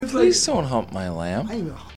Please don't hump my lamb.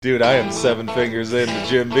 Dude, I am 7 fingers into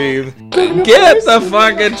Jim Beam. Get the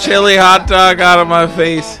fucking chili hot dog out of my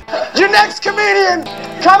face. Your next comedian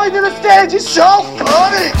coming to the stage is so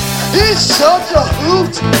funny. He's such a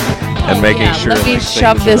hoot. And making sure. Let me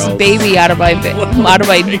shove this baby out of my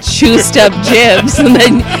juiced up jibs, and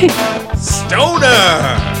then Stoner.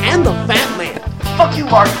 And the fat man. Fuck you,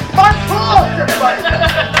 Mark. Mark, applause,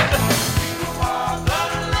 everybody.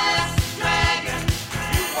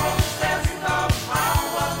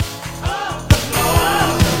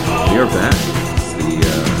 You're back. It's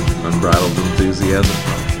the Unbridled Enthusiasm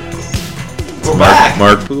podcast. It's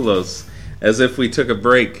Mark Poulos. As if we took a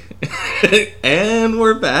break. And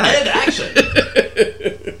we're back. And action.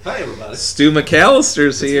 Hi, everybody. Stu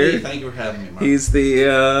McAllister's here. Me. Thank you for having me, Mark. He's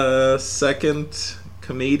the second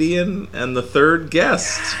comedian and the third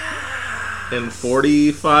guest in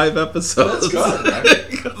 45 episodes. That's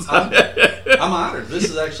good, right? I'm honored. This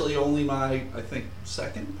is actually only my, I think,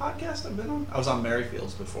 second podcast I've been on. I was on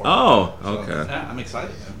Merryfields before. Oh, So, okay. yeah, I'm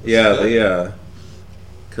excited, man. Yeah,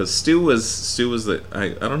 because Stu was the. I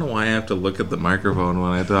don't know why I have to look at the microphone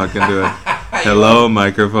when I talk into it. Hello,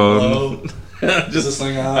 microphone. Hello. Is this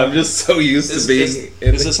thing on? I'm just so used to being.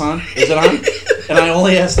 Is this on? Is it on? And I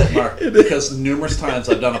only asked that, Mark, because numerous times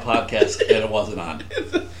I've done a podcast and it wasn't on.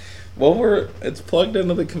 Well, it's plugged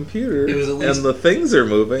into the computer, It was at least, and the things are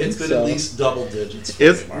moving. It's been at least double digits.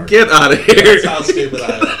 It's Mark. get out of here. That's how stupid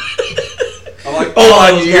I am. I'm like,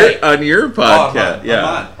 on your podcast, I'm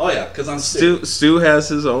on. Oh yeah, because I'm Stu has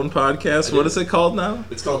his own podcast. What is it called now?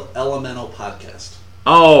 It's called Elemental Podcast.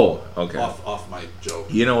 Oh, okay. Off my joke.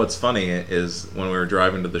 You know what's funny is when we were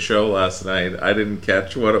driving to the show last night, I didn't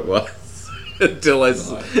catch what it was until I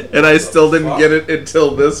still didn't get it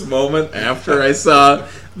until this moment after I saw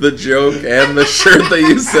the joke and the shirt that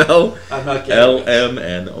you sell. I'm not kidding.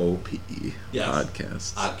 LMNOP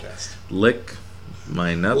Yes. podcast. Lick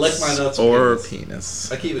my nuts, or penis.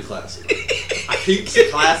 I keep it classy. I keep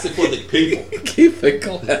it classy for the people. Keep it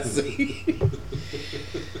classy.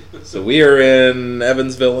 So we are in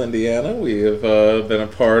Evansville, Indiana. We have been a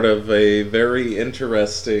part of a very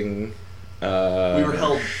interesting... we were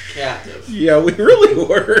held captive. Yeah, we really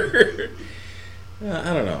were.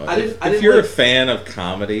 I don't know. If you're a fan of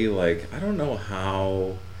comedy, I don't know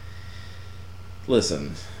how...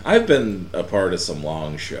 Listen, I've been a part of some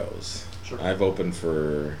long shows. Sure. I've opened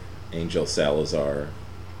for Angel Salazar.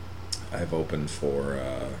 I've opened for...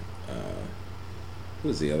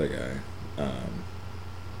 who's the other guy?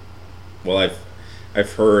 Well,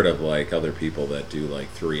 I've heard of other people that do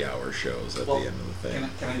 3-hour shows at the end of the thing.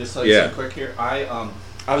 Can I just tell you something quick here?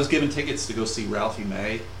 I was given tickets to go see Ralphie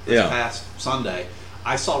May this past Sunday.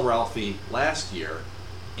 I saw Ralphie last year,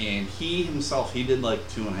 and he himself did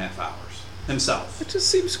 2.5 hours himself. It just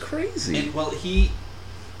seems crazy. And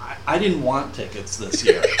I didn't want tickets this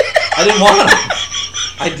year. I didn't want them.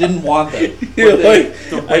 I didn't want them.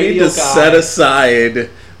 I need to set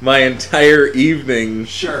aside my entire evening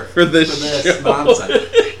for this show. Nonsense.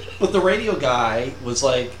 But the radio guy was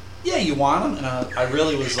like, yeah, you want them? And I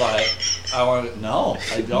really was like, no,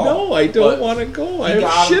 I don't. No, I don't want to go. I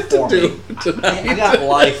have shit to do tonight. I got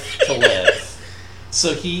life to live.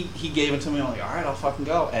 So he gave it to me. I'm like, all right, I'll fucking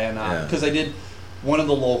go. And because I did, one of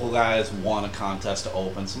the local guys won a contest to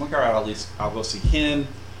open. So I'm like, all right, I'll go see him.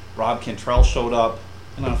 Rob Cantrell showed up.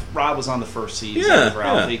 And Rob was on the first season with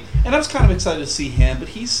Ralphie. And I was kind of excited to see him, but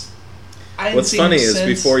what's funny is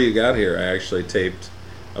before you got here, I actually taped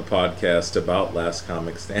a podcast about Last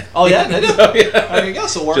Comic Stand. Oh, yeah? Did you? So, yeah. There you go.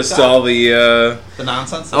 So it worked just out. all the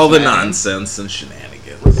nonsense? All the nonsense and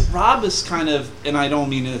shenanigans. Rob is kind of, and I don't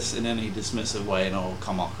mean this in any dismissive way, and it'll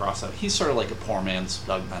come across that. He's sort of like a poor man's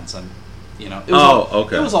Doug Benson. It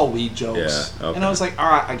was all weed jokes. Yeah, okay. And I was like, all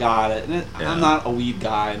right, I got it. And I'm not a weed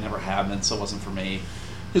guy. I never have been, so it wasn't for me.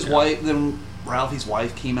 His wife, then Ralphie's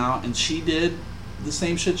wife came out, and she did the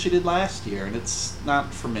same shit she did last year, and it's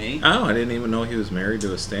not for me. Oh, I didn't even know he was married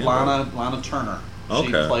to a stand-up. Lana Turner. Okay.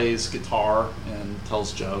 She plays guitar and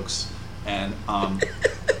tells jokes, and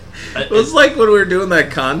it was like when we were doing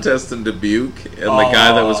that contest in Dubuque, and the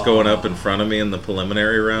guy that was going up in front of me in the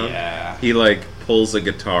preliminary round, he pulls a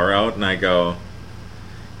guitar out, and I go,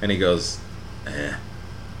 and he goes,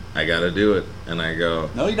 I gotta do it, and I go,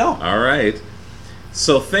 no, you don't. All right.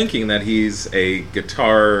 So thinking that he's a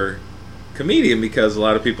guitar comedian, because a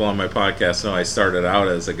lot of people on my podcast know I started out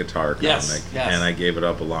as a guitar comic, and I gave it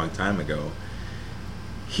up a long time ago.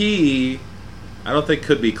 I don't think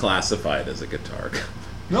could be classified as a guitar comic.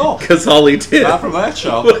 No. Because all he did... Not from that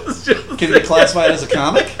show. Can he be classified as a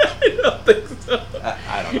comic? I don't think so.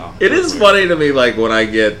 I don't know. It is funny to me, when I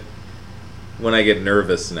get when I get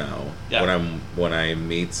nervous now, when I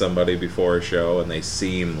meet somebody before a show and they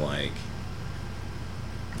seem like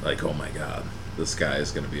oh my god, this guy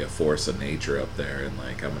is going to be a force of nature up there, and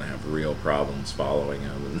like I'm going to have real problems following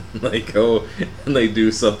him, and like and they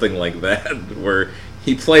do something like that where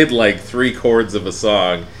he played like 3 chords of a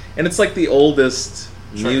song, and it's like the oldest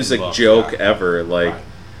music joke ever. Like,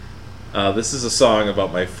 this is a song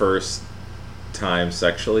about my first time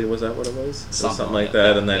sexually. Was that what it was? Something like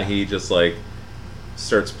that. And then he just like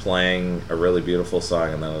starts playing a really beautiful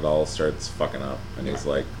song, and then it all starts fucking up. And he's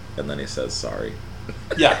like, and then he says sorry.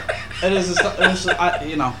 Yeah, it is.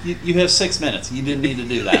 You have 6 minutes. You didn't need to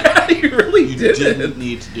do that. Yeah, you really didn't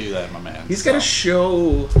need to do that, my man. He's got to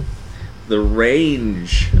show the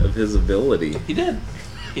range of his ability. He did.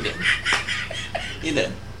 He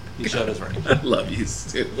showed his range. I love you,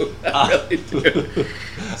 Stu. I really do.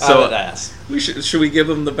 So, I would ask. Should we give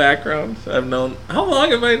him the background? How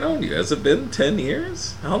long have I known you? Has it been 10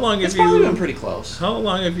 years? How long have It's probably been pretty close. How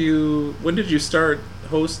long have you... When did you start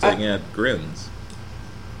hosting at Grins?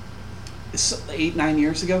 8-9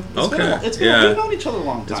 years ago. We've known each other a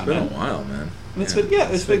long time. It's been a while, man. And it's been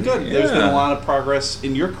good. Yeah. There's been a lot of progress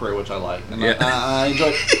in your career, which I like, and I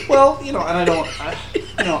enjoy. Well, and I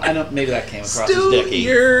don't. Maybe that came across as dicky.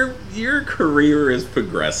 Your career is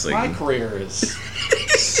progressing. My career is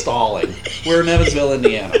stalling. We're in Evansville,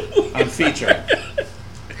 Indiana. I'm featuring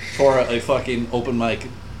for a fucking open mic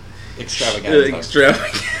extravaganza.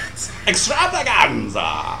 Extravaganza.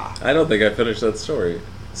 I don't think I finished that story.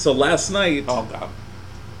 So last night, oh god,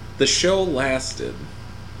 the show lasted.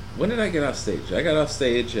 When did I get off stage? I got off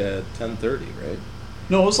stage at 10:30, right?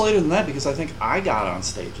 No, it was later than that because I think I got on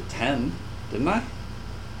stage at 10, didn't I?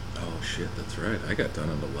 Oh shit, that's right. I got done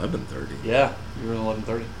at 11:30. Yeah, you were at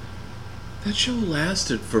 11:30. That show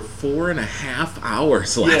lasted for 4.5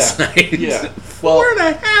 hours last night. Yeah,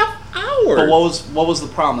 4.5 hours. But what was the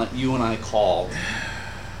problem that you and I called?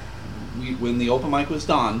 When the open mic was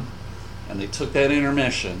done, and they took that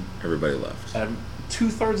intermission, everybody left.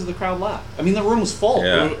 2/3 of the crowd left. I mean, the room was full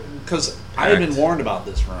because I had been warned about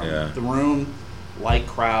this room. Yeah. The room, light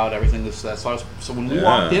crowd, everything. So when we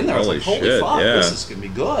walked in there, I was like, "Holy fuck, this is gonna be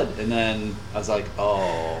good." And then I was like,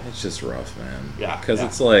 "Oh, it's just rough, man." Yeah, because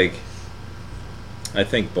it's like, I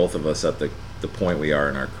think both of us at the point we are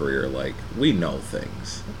in our career, like we know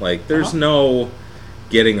things. Like there's no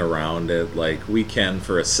getting around it. Like we can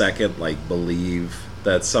for a second like believe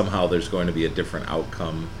that somehow there's going to be a different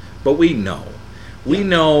outcome, but we know. We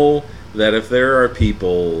know that if there are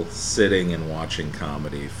people sitting and watching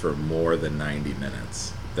comedy for more than 90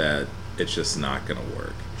 minutes, that it's just not going to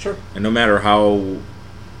work. Sure. And no matter how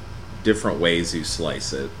different ways you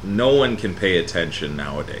slice it, no one can pay attention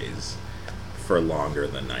nowadays for longer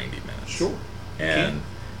than 90 minutes. Sure. And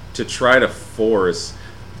to try to force,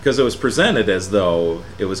 because it was presented as though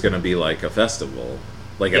it was going to be like a festival,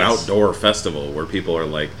 like an outdoor festival where people are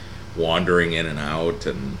like wandering in and out,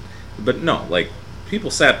 but no, like people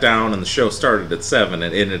sat down and the show started at 7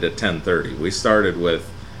 and ended at 10:30. We started with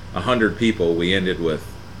 100 people, we ended with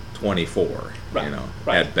 24,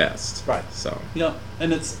 at best. Right. So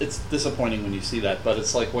and it's disappointing when you see that, but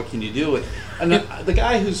it's like, what can you do? And the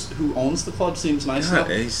guy who owns the club seems nice enough,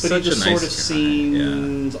 but he just sort of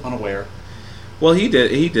seems unaware. Well, he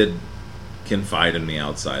did confide in me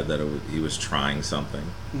outside that he was trying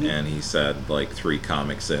something, and he said like 3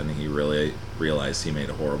 comics in, he really realized he made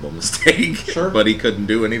a horrible mistake. Sure. But he couldn't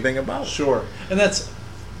do anything about it. Sure. And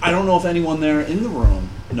I don't know if anyone there in the room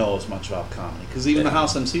knows much about comedy, because even the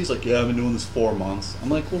house MC is like, I've been doing this 4 months. I'm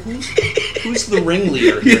like, well, who's the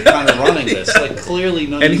ringleader here kind of running this? Like, clearly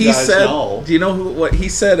none of you guys know. Do you know what he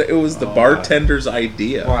said? It was the bartender's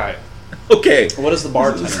idea. Right. Okay. What does the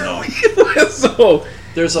bartender know? So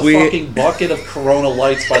there's a fucking bucket of Corona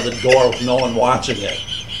lights by the door with no one watching it.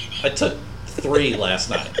 I took 3 last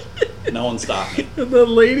night. No one stopped me. And the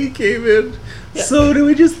lady came in. Yeah. So do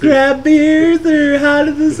we just grab beers, or how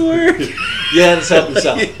does this work? Just help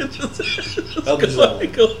yourself. Help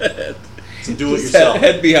yourself. Go ahead. So do it yourself.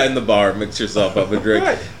 Head behind the bar, mix yourself up a drink.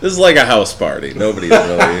 Right. This is like a house party. Nobody's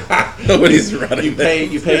running. You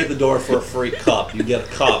pay at the door for a free cup. You get a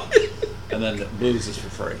cup, and then the booze is for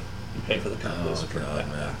free. You pay for the cup. Oh God,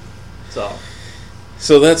 man.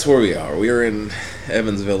 So that's where we are. We are in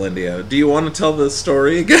Evansville, Indiana. Do you want to tell the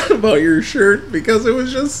story again about your shirt? Because it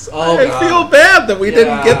was just... I feel bad that we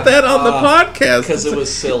didn't get that on the podcast. Because it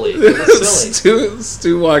was silly.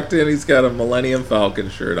 Stu walked in. He's got a Millennium Falcon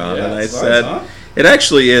shirt on. And I said... Nice, huh? It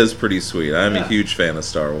actually is pretty sweet. I'm a huge fan of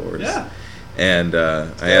Star Wars. Yeah. And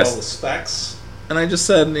I asked... all the specs. And I just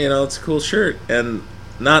said, it's a cool shirt. And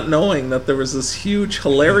not knowing that there was this huge,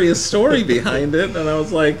 hilarious story behind it. And I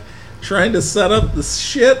was like... trying to set up this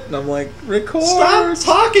shit, and I'm like, record. Stop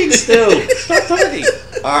talking, Stu. Stop talking.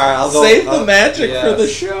 All right, I'll go. Save the magic for the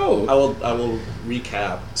show. I will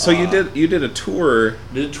recap. So you did a tour.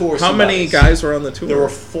 Did a tour. How many guys were on the tour? There were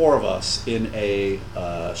 4 of us in a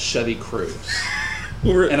Chevy Cruze.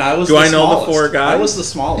 And I was. Do I know the 4 guys? I was the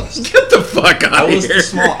smallest. Get the fuck out of here!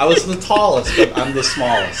 I was the tallest, but I'm the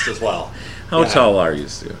smallest as well. How tall are you,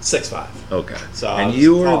 Stu? 6'5". Okay. So and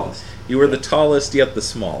you were the tallest yet the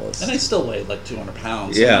smallest. And I still weighed like 200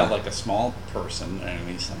 pounds. Yeah. So I'm not like a small person in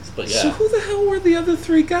any sense. But yeah. So who the hell were the other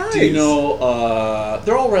 3 guys? Do you know?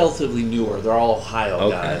 They're all relatively newer. They're all Ohio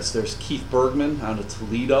guys. There's Keith Bergman out of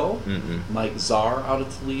Toledo, Mike Czar out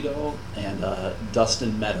of Toledo, and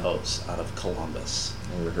Dustin Meadows out of Columbus.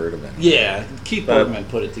 Never heard of it. Yeah, Keith Bergman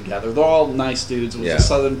put it together. They're all nice dudes. It was a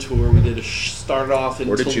southern tour. We did started off in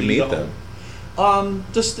Toledo. Where did you meet them?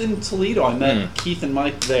 Just in Toledo. I met Keith and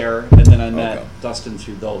Mike there, and then I met Dustin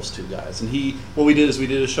through those 2 guys. And what we did is we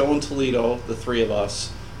did a show in Toledo, the 3 of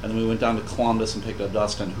us, and then we went down to Columbus and picked up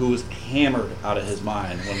Dustin, who was hammered out of his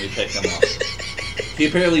mind when we picked him up. He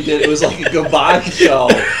apparently did. It was like a goodbye show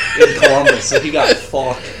in Columbus, so he got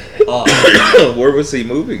fucked up. Where was he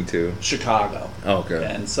moving to? Chicago. Okay.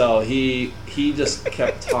 And so he just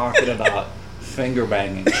kept talking about finger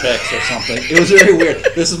banging chicks or something. It was very weird.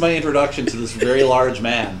 This is my introduction to this very large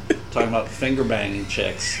man talking about finger banging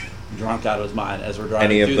chicks, drunk out of his mind as we're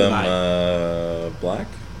driving through the night. Any of them black?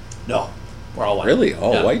 No, we're all white. Really,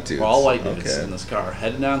 all white dudes. We're all white dudes in this car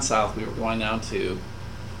heading down south. We were going down to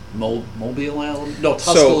Mobile, Alabama? No,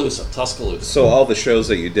 Tuscaloosa. So all the shows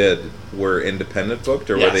that you did were independent booked,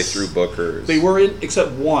 or were they through bookers? They were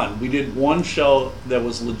except one. We did one show that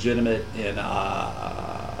was legitimate in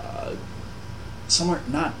somewhere,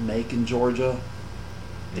 not Macon, Georgia,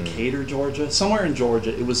 Decatur, Georgia, somewhere in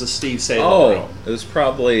Georgia. It was a Steve Sable room. It was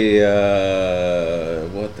probably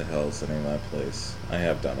what the hell is the name of that place? I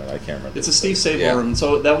have done it. I can't remember. It's a Steve Sable room.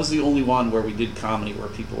 So that was the only one where we did comedy, where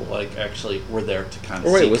people like actually were there to kind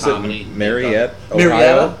of see comedy. It Marietta, Ohio?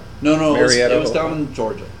 Marietta? No, Marietta, it was down in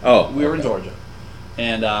Georgia. We were in Georgia,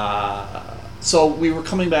 and so we were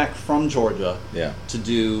coming back from Georgia to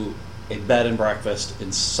do a bed and breakfast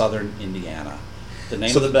in southern Indiana. The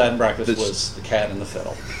name of the bed and breakfast was The Cat and the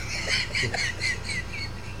Fiddle.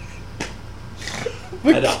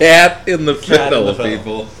 The Cat in the Fiddle,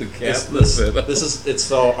 people. The Cat in the Fiddle. It's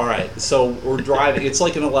so, all right. So we're driving. It's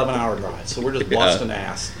like an 11-hour drive. So we're just busting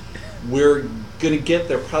ass. We're going to get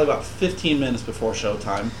there probably about 15 minutes before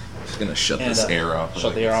showtime. I'm just going to shut this air off.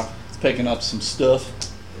 Shut the air off. It's picking up some stuff.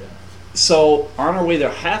 So on our way there,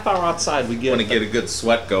 half hour outside, we get. I want to get a good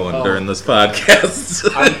sweat going during this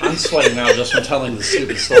podcast. I'm sweating now just from telling the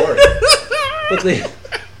stupid story. But the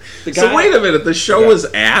guy. So wait a minute. The show was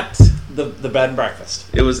at the bed and breakfast.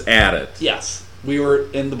 It was at it. Yes, we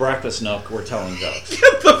were in the breakfast nook. We're telling jokes.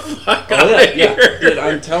 Get the fuck out of here! Dude,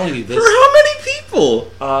 I'm telling you this. For how many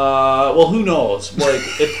people? Well, who knows? Like,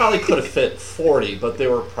 it probably could have fit 40, but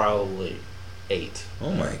there were probably 8.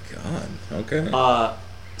 Oh my god. Okay.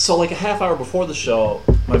 So like a half hour before the show,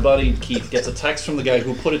 my buddy Keith gets a text from the guy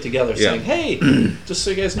who put it together saying, "Hey, just so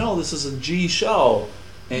you guys know, this is a G show."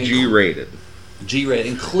 And G-rated. G-rated.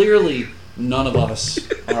 And clearly none of us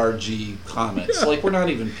are G comics. Like, we're not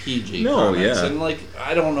even PG comics. And like,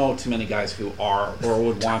 I don't know too many guys who are or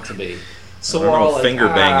would want to be. So we're all like, finger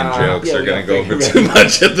banging jokes are going to go over too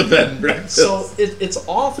much at the bed and breakfast. So it's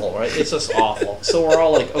awful, right? It's just awful. So we're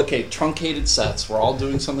all like, okay, truncated sets. We're all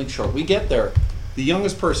doing something short. We get there. The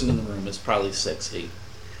youngest person in the room is probably 60.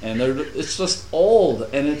 And it's just old.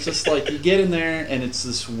 And it's just like, you get in there and it's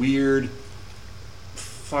this weird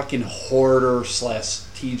fucking hoarder /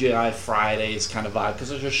 TGI Fridays kind of vibe. Because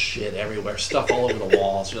there's just shit everywhere. Stuff all over the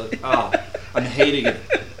walls. You're like, I'm hating it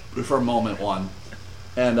for a moment one.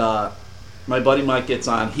 And my buddy Mike gets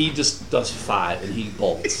on. He just does 5 and he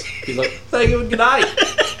bolts. He's like, thank you and good night.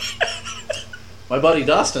 My buddy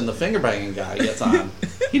Dustin, the finger banging guy, gets on.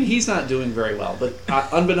 He's not doing very well, but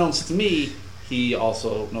unbeknownst to me, he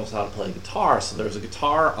also knows how to play guitar. So there's a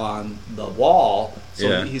guitar on the wall.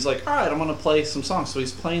 So he's like, all right, I'm going to play some songs. So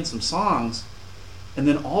he's playing some songs. And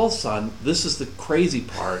then all of a sudden, this is the crazy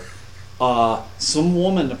part. Some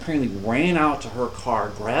woman apparently ran out to her car,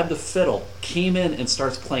 grabbed a fiddle, came in and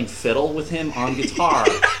starts playing fiddle with him on guitar.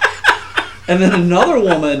 And then another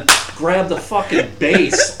woman grabbed the fucking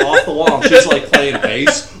bass off the wall. She's like playing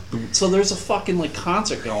bass. So there's a fucking like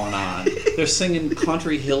concert going on. They're singing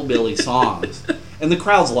country hillbilly songs, and the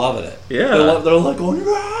crowd's loving it. Yeah, they're like going.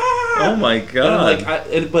 Aah! Oh my god!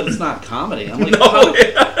 But it's not comedy. I'm like,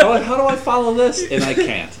 how do I follow this? And I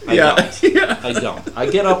can't. I don't. I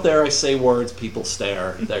get up there, I say words, people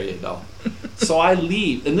stare. There you go. So I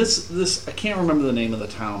leave, and this I can't remember the name of the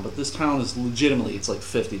town, but this town is legitimately, it's like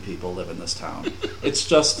 50 people live in this town. It's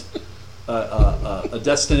just a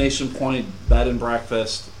destination point, bed and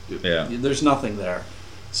breakfast. Yeah. There's nothing there.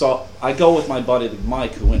 So I go with my buddy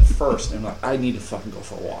Mike, who went first, and I'm like, I need to fucking go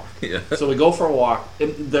for a walk. Yeah. So we go for a walk.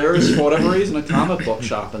 There is, for whatever reason, a comic book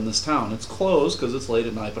shop in this town. It's closed because it's late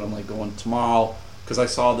at night, but I'm like going tomorrow because I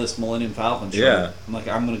saw this Millennium Falcon show. Yeah. I'm like,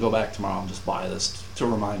 I'm going to go back tomorrow and just buy this to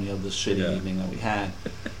remind me of this shitty evening that we had.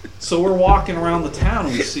 So we're walking around the town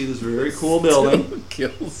and we see this very cool building.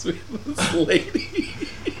 Kills me, this lady.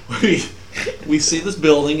 We see this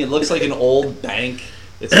building. It looks like an old bank.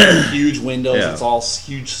 It's got huge windows. Yeah. It's all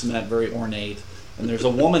huge cement, very ornate. And there's a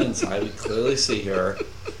woman inside. We clearly see her.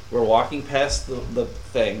 We're walking past the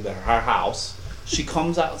thing, her house. She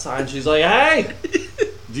comes outside and she's like, "Hey,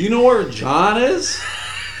 do you know where John is?"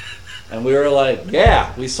 And we were like,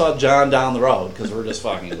 "Yeah, we saw John down the road because we're just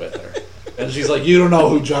fucking with her." And she's like, "You don't know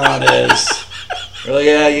who John is." We're like,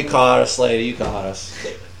 "Yeah, you caught us, lady. You caught us."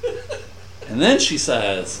 And then she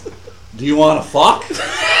says, "Do you want to fuck?"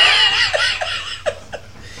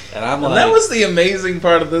 And I'm like, that was the amazing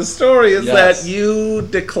part of this story is that you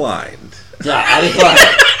declined. Yeah, I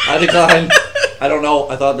declined. I don't know.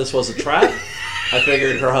 I thought this was a trap. I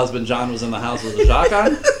figured her husband John was in the house with a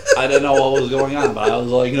shotgun. I didn't know what was going on, but I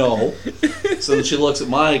was like, no. So then she looks at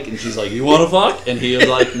Mike and she's like, "You want to fuck?" And he was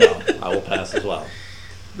like, "No, I will pass as well."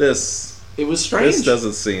 It was strange. This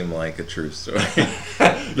doesn't seem like a true story.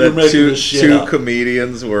 That two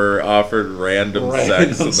comedians were offered random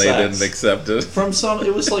sex and they didn't accept it.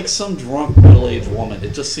 It was like some drunk middle-aged woman.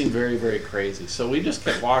 It just seemed very, very crazy. So we just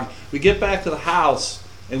kept walking. We get back to the house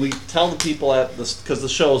and we tell the people at this, because the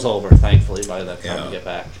show's over, thankfully, by that time we get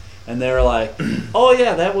back. And they're like, "Oh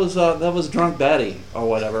yeah, that was Drunk Betty," or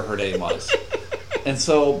whatever her name was. And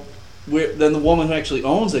so then the woman who actually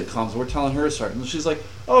owns it comes. We're telling her a story, and she's like,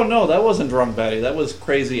 "Oh no, that wasn't Drunk Betty. That was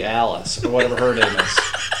Crazy Alice," or whatever her name is.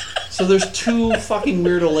 So there's two fucking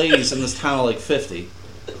weirdo ladies in this town of like 50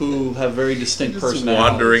 who have very distinct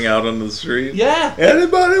personalities. Wandering out on the street. Yeah.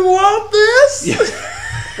 Anybody want this? Yeah.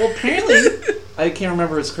 Well, apparently, I can't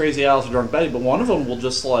remember if it's Crazy Alice or Drunk Betty, but one of them will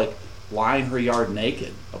just like lie in her yard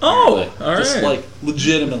naked. Apparently. Oh, all just right. Like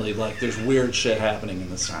legitimately, like there's weird shit happening in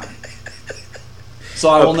this town. So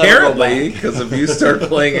I will apparently, never go back. because if you start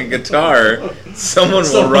playing a guitar, someone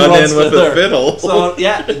will run in with a fiddle. So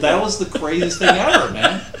yeah, that was the craziest thing ever,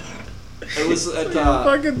 man. It was at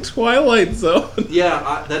fucking Twilight Zone.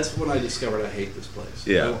 Yeah, that's when I discovered I hate this place.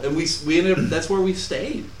 Yeah, and we ended up. That's where we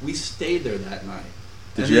stayed. We stayed there that night.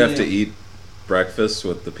 Did you have to eat breakfast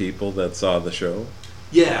with the people that saw the show?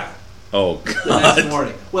 Yeah. Oh God. The next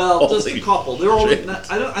morning. Well, Holy just a couple. They were only.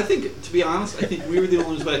 I think, to be honest, I think we were the only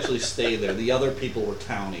ones who actually stayed there. The other people were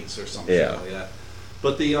townies or something like that.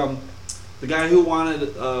 But the guy who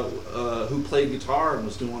who played guitar and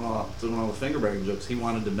was doing all the finger banging jokes, he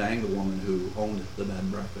wanted to bang the woman who owned the bed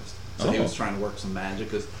and breakfast. So he was trying to work some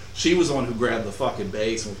magic because she was the one who grabbed the fucking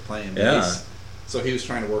bass and was playing bass. So he was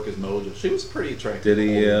trying to work his mojo. She was pretty attractive. Did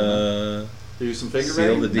he do some finger seal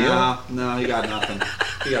banging? the deal? No, he got nothing.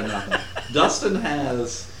 Dustin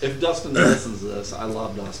has. If Dustin listens to this, I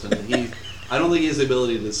love Dustin. I don't think he has the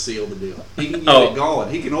ability to seal the deal. He can get it going.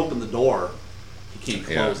 He can open the door. He can't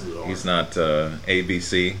close the door. He's not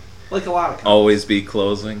ABC. Like a lot of comics. Always be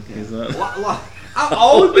closing. Yeah. He's not. I'll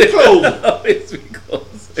always be closing. Always be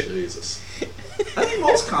closing. Jesus. I think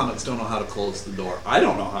most comics don't know how to close the door. I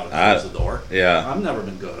don't know how to close the door. Yeah. I've never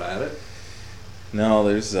been good at it. No,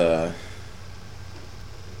 there's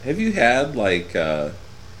have you had like I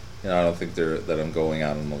don't think that I'm going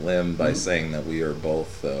out on a limb by saying that we are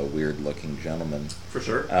both weird-looking gentlemen. For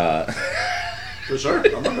sure. For sure.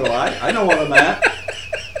 I'm not gonna lie. I know what I'm at.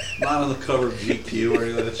 Not on the cover of GQ or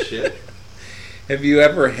any of that shit. Have you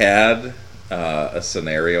ever had a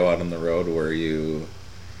scenario out on the road where you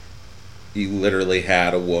literally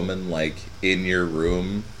had a woman like in your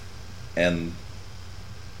room and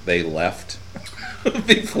they left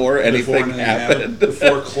before anything happened?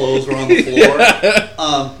 Before clothes were on the floor?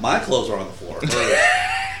 Yeah. My clothes were on the floor.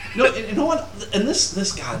 No, you know what? And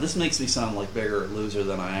this makes me sound like bigger loser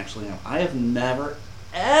than I actually am. I have never,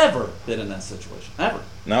 ever been in that situation. Ever.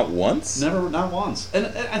 Not once? Never, not once. And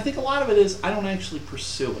I think a lot of it is I don't actually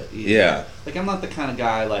pursue it either. Yeah. Like, I'm not the kind of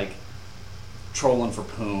guy, like, trolling for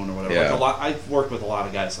poon or whatever. Yeah. Like I've worked with a lot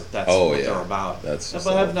of guys like that's what they're about. That's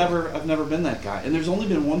but I've never been that guy. And there's only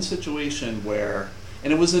been one situation where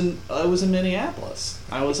And it was in Minneapolis.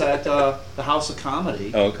 I was at the House of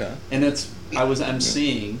Comedy. Oh, okay. And I was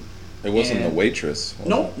emceeing. It wasn't the waitress.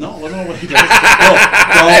 No, it wasn't a waitress.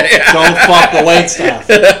 Don't fuck the wait staff.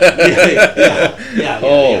 Yeah.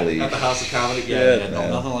 Holy at the House of Comedy.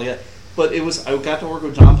 Nothing like that. But I got to work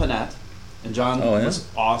with John Panette, and John was an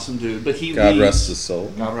awesome dude. But God rest his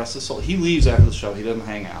soul. God rest his soul. He leaves after the show. He doesn't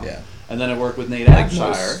hang out. Yeah. And then I worked with Nate Abshire.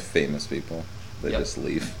 Most famous people, they just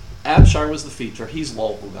leave. Abshire was the feature. He's a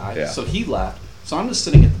local guy, so he left. So I'm just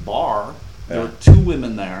sitting at the bar. There were 2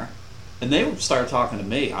 women there. And they started talking to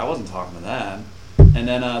me. I wasn't talking to them. And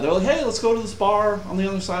then they're like, "Hey, let's go to this bar on the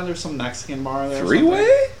other side. There's some Mexican bar there."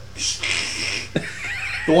 3-way?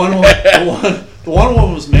 The one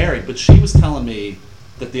woman was married, but she was telling me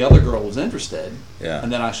that the other girl was interested. Yeah.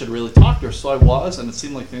 And then I should really talk to her. So I was, and it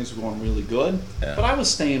seemed like things were going really good. Yeah. But I was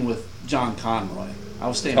staying with John Conroy. I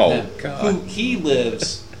was staying with him. God. Who he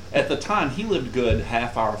lives, at the time, he lived good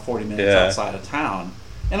half hour, 40 minutes outside of town.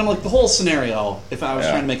 And I'm like, the whole scenario, if I was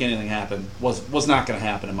trying to make anything happen, was not going to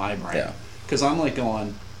happen in my brain. Because I'm like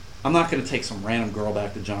going, I'm not going to take some random girl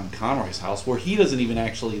back to John Conroy's house where he doesn't even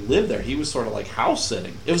actually live there. He was sort of like house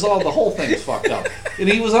sitting. The whole thing was fucked up. And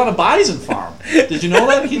he was on a bison farm. Did you know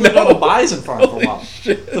that? He lived on a bison farm for a while.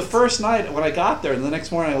 Shit. The first night when I got there, and the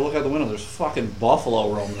next morning I look out the window, there's fucking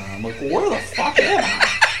buffalo roaming around. I'm like, where the fuck am I?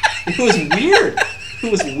 It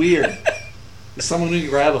was weird. Is someone going to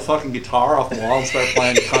grab a fucking guitar off the wall and start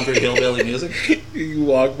playing country hillbilly music? You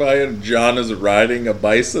walk by and John is riding a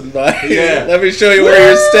bison by. Yeah. Let me show you where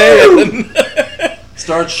you're staying.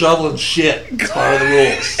 Start shoveling shit. It's part of the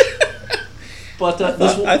rules. But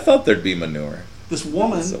I thought there'd be manure. This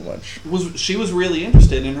woman so much. was really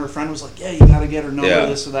interested, and her friend was like, "Yeah, you got to get her number,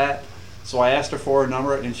 this or that." So I asked her for her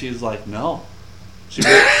number, and she was like, "No." She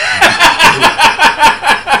did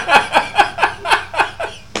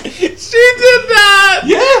that.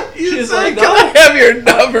 Yeah. She's like, "No, can I have your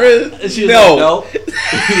number?" And she was like, "No."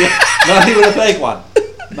 Not even a fake one.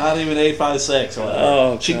 Not even 856 or whatever.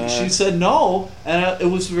 Oh, she said no, and it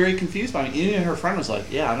was very confused by me. Even her friend was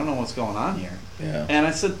like, "Yeah, I don't know what's going on here." Yeah. And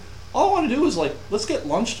I said, all I want to do is let's get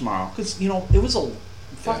lunch tomorrow, because it was a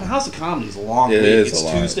fucking House of Comedy is a long week. It's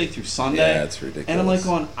Tuesday through Sunday. Yeah, it's ridiculous. And I'm like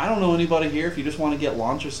going, I don't know anybody here. If you just want to get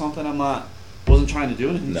lunch or something, wasn't trying to do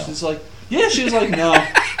anything. No. She's like, yeah. She was like, no.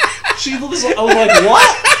 I was like,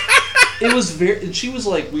 what? It was she was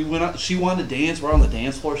like, we went out, she wanted to dance, we're on the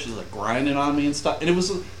dance floor, she's like grinding on me and stuff, and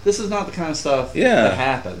this is not the kind of stuff that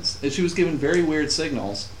happens. And she was giving very weird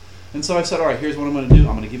signals, and so I said, all right, here's what I'm going to do,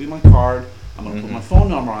 I'm going to give you my card, I'm going to put my phone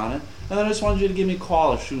number on it, and then I just wanted you to give me a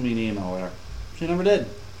call or shoot me an email or whatever. She never did.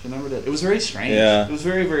 It was very strange. Yeah. It was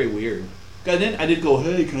very, very weird. I did go,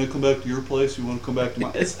 hey, can I come back to your place? You want to come back to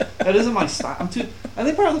mine? That isn't my style. I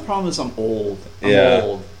think part of the problem is I'm old.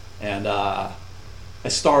 Old. And I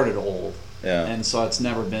started old. Yeah. And so it's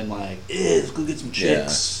never been like, let's go get some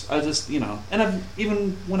chicks. I just, and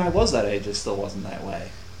even when I was that age, it still wasn't that way.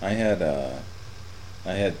 I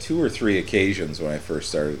had 2 or 3 occasions when I first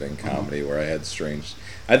started in comedy where I had strange.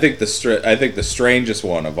 I think the strangest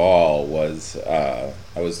one of all was I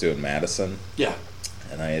was doing Madison. Yeah.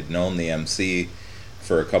 And I had known the MC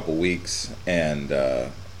for a couple weeks, and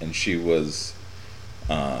she was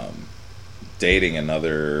dating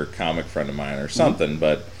another comic friend of mine or something,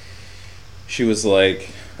 but she was like,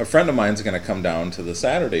 a friend of mine's going to come down to the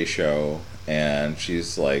Saturday show, and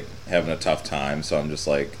she's like having a tough time, so I'm just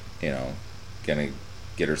like, going to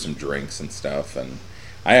get her some drinks and stuff, and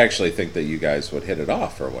I actually think that you guys would hit it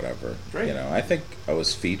off or whatever. Great. I think I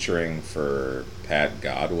was featuring for Pat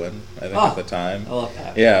Godwin, at the time. I love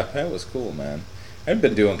Pat. Yeah, Pat was cool, man. I'd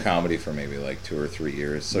been doing comedy for maybe like 2 or 3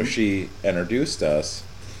 years, so she introduced us,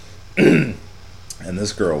 and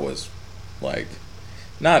this girl was like,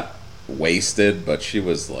 not wasted, but she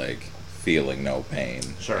was like feeling no pain.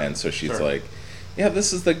 Sure. And so she's like, yeah,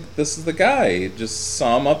 this is the guy. Just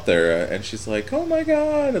saw him up there, and she's like, oh my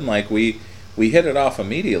god, and like we hit it off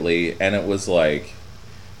immediately, and it was like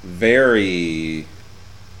very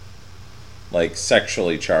like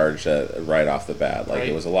sexually charged right off the bat. Like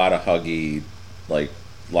it was a lot of huggy, like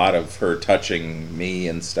a lot of her touching me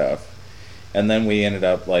and stuff, and then we ended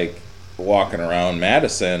up like walking around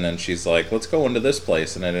Madison, and she's like, let's go into this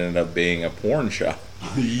place, and it ended up being a porn shop.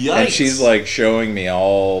 Yikes. And she's like showing me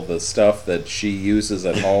all the stuff that she uses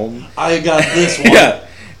at home. I got this one. Yeah.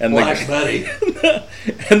 And Black Betty.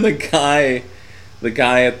 And the guy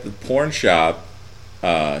at the porn shop,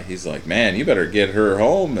 he's like, man, you better get her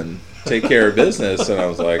home and take care of business. And I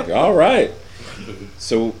was like, all right.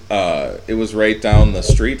 So it was right down the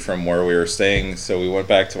street from where we were staying, so we went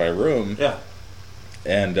back to my room. Yeah.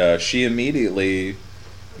 And she immediately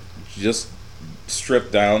just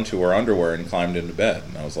stripped down to her underwear and climbed into bed.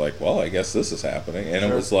 And I was like, well, I guess this is happening. And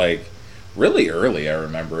it was like really early, I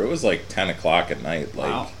remember. It was like 10 o'clock at night.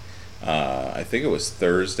 Like, wow. I think it was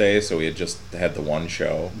Thursday, so we had just had the one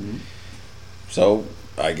show. Mm-hmm. So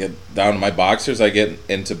I get down to my boxers, I get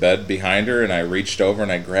into bed behind her, and I reached over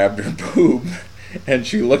and I grabbed her boob. And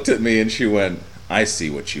she looked at me and she went, I see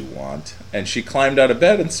what you want. And she climbed out of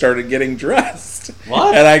bed and started getting dressed.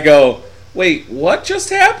 What? And I go, wait, what just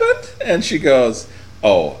happened? And she goes,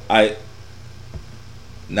 oh,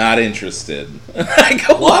 not interested. I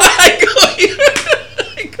go, what?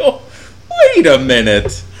 I go, wait a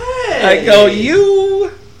minute. Hey. I go,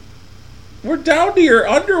 you were down to your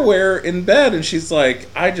underwear in bed. And she's like,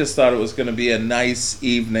 I just thought it was going to be a nice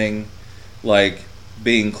evening, like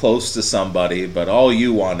being close to somebody, but all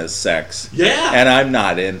you want is sex. Yeah. And I'm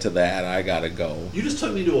not into that. I got to go. You just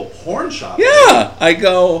took me to a porn shop. Yeah. Right? I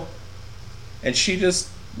go, and she just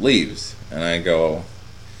leaves. And I go,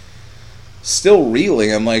 still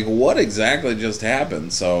reeling. I'm like, what exactly just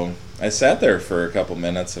happened? So I sat there for a couple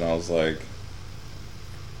minutes and I was like,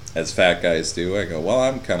 as fat guys do, I go, well,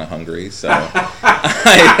 I'm kind of hungry, so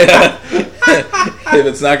if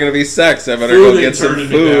it's not going to be sex, I better go get some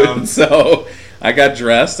food. So I got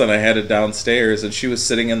dressed and I headed downstairs, and she was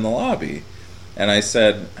sitting in the lobby. And I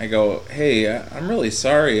go, hey, I'm really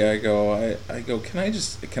sorry. I go,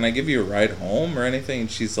 can I give you a ride home or anything?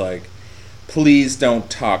 And she's like, please don't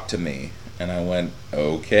talk to me. And I went,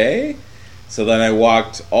 okay. So then I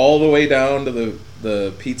walked all the way down to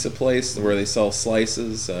the pizza place where they sell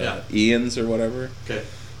slices, Ian's or whatever. Okay.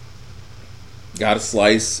 Got a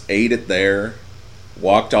slice, ate it there,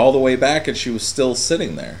 walked all the way back, and she was still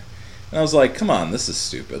sitting there. And I was like, come on, this is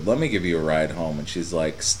stupid. Let me give you a ride home. And she's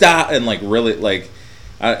like, stop. And like, really, like,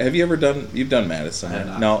 have you ever you've done Madison? I have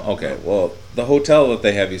not. No? Okay. Well, the hotel that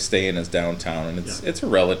they have you stay in is downtown, and it's a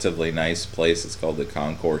relatively nice place. It's called the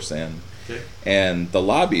Concourse Inn. Okay. And the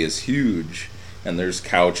lobby is huge, and there's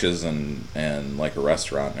couches and like a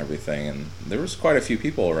restaurant and everything. And there was quite a few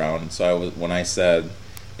people around. So when I said,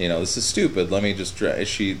 this is stupid, let me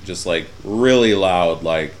she just like really loud,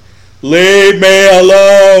 like, leave me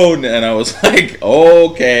alone. And I was like,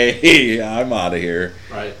 okay, I'm out of here.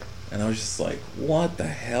 Right. And I was just like, what the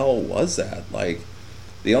hell was that? Like,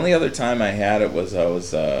 the only other time I had it was I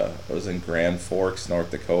was in Grand Forks,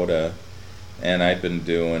 North Dakota, and I'd been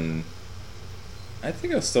doing, I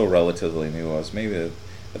think I was still relatively new. I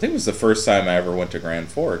think it was the first time I ever went to Grand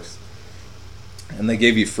Forks. And they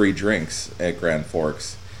gave you free drinks at Grand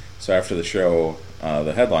Forks. So after the show,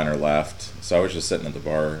 the headliner left, so I was just sitting at the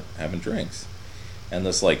bar having drinks. And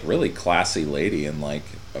this like really classy lady in like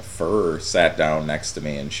a fur sat down next to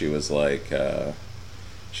me, and she was like,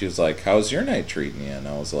 how's your night treating you? And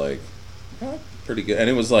I was like, oh, pretty good.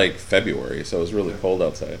 And it was like February, so it was really cold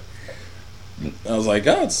outside. I was like,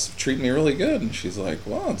 oh, it's treating me really good. And she's like,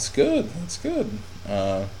 well, it's good. It's good.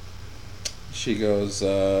 She goes,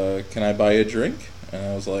 can I buy you a drink? And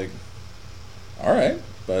I was like, all right.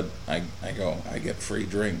 But I go, I get free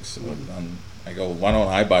drinks. I go, why don't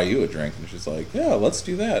I buy you a drink? And she's like, yeah, let's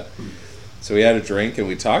do that. So we had a drink, and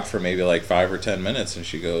we talked for maybe like 5 or 10 minutes. And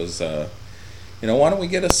she goes, why don't we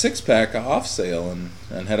get a 6-pack off sale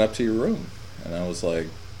and head up to your room? And I was like,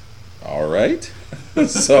 all right.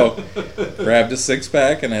 So grabbed a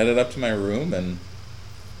 6-pack and headed up to my room, and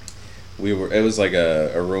it was like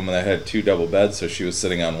a room that had 2 double beds, so she was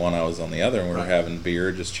sitting on one, I was on the other, and we were having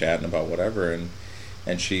beer, just chatting about whatever.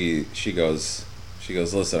 And she goes,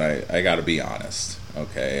 listen, I got to be honest,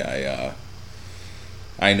 okay?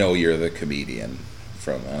 I know you're the comedian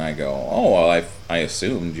and I go, oh, well, I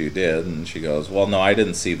assumed you did. And she goes, well, no, I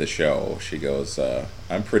didn't see the show. She goes,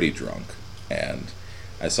 I'm pretty drunk, and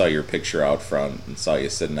I saw your picture out front and saw you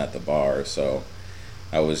sitting at the bar, so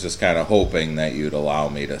I was just kind of hoping that you'd allow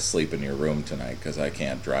me to sleep in your room tonight because I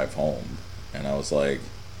can't drive home. And I was like,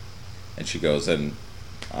 and she goes, and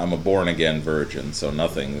I'm a born-again virgin, so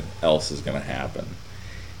nothing else is going to happen.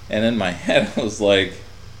 And in my head, I was like,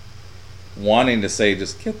 wanting to say,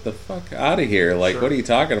 just get the fuck out of here. Like, sure. What are you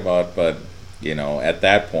talking about? But, at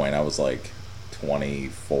that point, I was like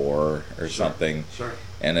 24 or something. Sure.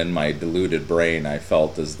 And in my deluded brain, I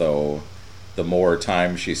felt as though the more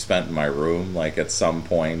time she spent in my room, like at some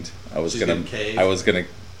point, I was gonna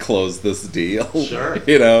close this deal. Sure.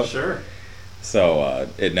 Sure. So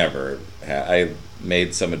it never. I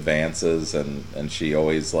made some advances, and she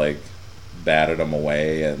always like batted them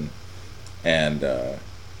away, and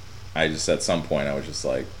I just at some point I was just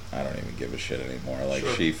like, I don't even give a shit anymore. Like,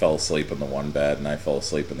 sure. She fell asleep in the one bed, and I fell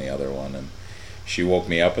asleep in the other one, and she woke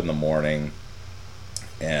me up in the morning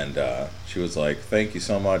And she was like, "Thank you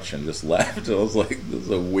so much," and just left. I was like, "This is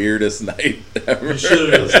the weirdest night ever." You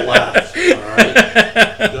should have just left. All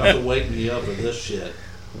right, you don't have to wake me up with this shit.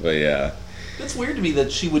 But yeah, it's weird to me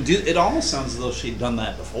that she would do. It almost sounds as though she'd done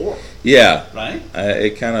that before. Yeah, right.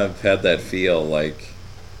 It kind of had that feel like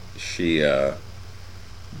she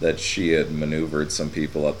that she had maneuvered some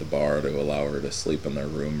people at the bar to allow her to sleep in their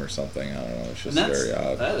room or something. I don't know. It's just very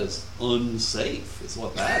odd. That is unsafe, is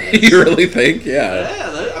what that is. You really think? Yeah.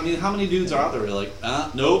 Yeah. I mean, how many dudes are out there who are like,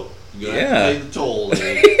 nope, you gotta pay the toll,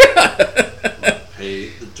 dude. Pay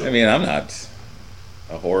the toll. I mean, I'm not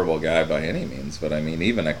a horrible guy by any means, but I mean,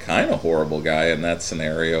 even a kind of horrible guy in that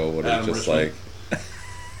scenario would have just like...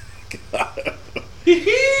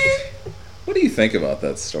 What do you think about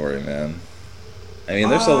that story, man? I mean,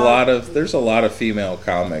 there's a lot of female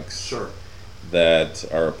comics that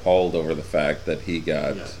are appalled over the fact that he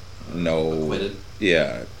got acquitted.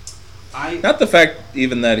 Yeah. Not the fact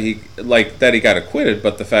even that he got acquitted,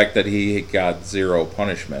 but the fact that he got zero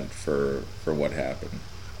punishment for what happened.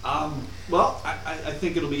 Well, I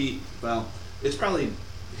think it'll be, it's probably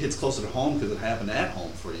hits closer to home because it happened at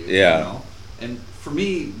home for you. Yeah. You know? And for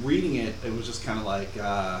me, reading it, it was just kind of like,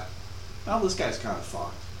 well, this guy's kind of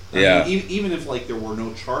fucked. I mean, even if like there were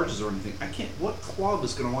no charges or anything, I can't. What club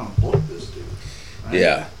is going to want to book this dude?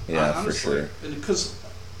 Right? Yeah, for sure. Because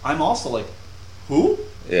I'm also like, who?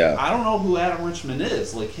 Yeah. I don't know who Adam Richman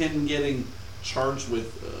is. Like him getting charged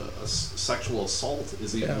with a sexual assault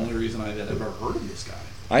is the only reason I've ever heard of this guy.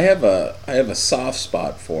 I have a soft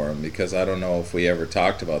spot for him because I don't know if we ever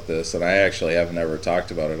talked about this, and I actually haven't ever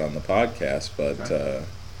talked about it on the podcast. But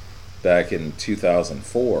back in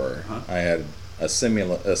 2004, I had a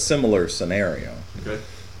similar scenario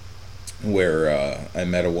where I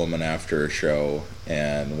met a woman after a show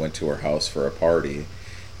and went to her house for a party.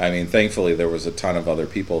 I mean, thankfully there was a ton of other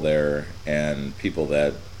people there and people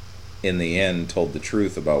that in the end told the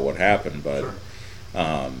truth about what happened, but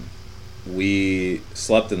we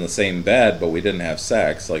slept in the same bed, but we didn't have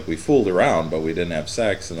sex. Like, we fooled around, but we didn't have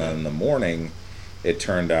sex. And then in the morning, it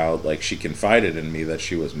turned out, like, she confided in me that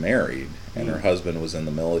she was married, and her husband was in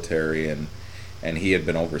the military, and he had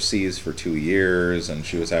been overseas for 2 years, and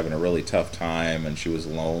she was having a really tough time, and she was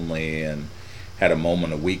lonely, and had a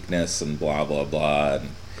moment of weakness, and blah, blah, blah.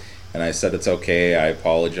 And I said, it's okay, I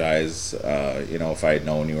apologize, if I had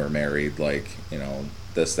known you were married, like,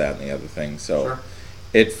 this, that, and the other thing. So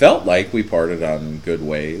it felt like we parted on good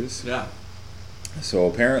ways. Yeah. So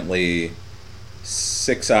apparently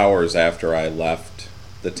 6 hours after I left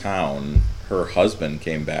the town, her husband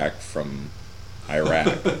came back from Iraq.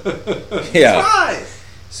 Yeah. Hi.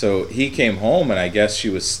 So he came home, and I guess she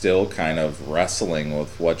was still kind of wrestling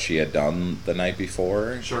with what she had done the night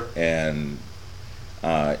before. Sure. And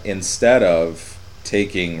instead of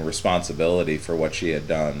taking responsibility for what she had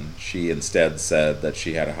done, she instead said that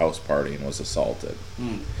she had a house party and was assaulted.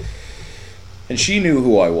 And she knew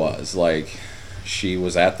who I was. Like, she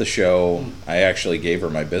was at the show. I actually gave her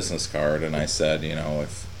my business card, and I said,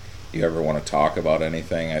 if you ever want to talk about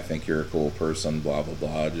anything, I think you're a cool person, blah, blah,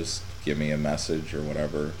 blah, just give me a message or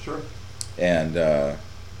whatever. Sure. And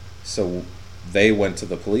so they went to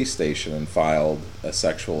the police station and filed a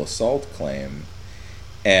sexual assault claim.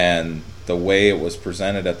 And the way it was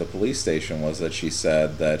presented at the police station was that she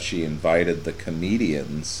said that she invited the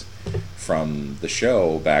comedians from the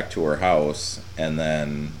show back to her house, and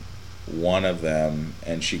then one of them,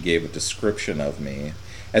 and she gave a description of me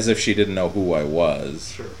as if she didn't know who I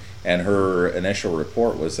was. Sure. And her initial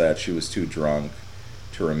report was that she was too drunk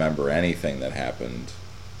to remember anything that happened.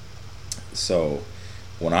 So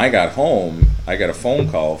when I got home, I got a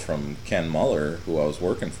phone call from Ken Muller, who I was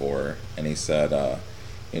working for, and he said,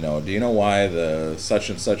 do you know why the such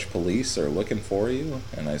and such police are looking for you?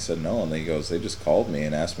 And I said, no. And he goes, they just called me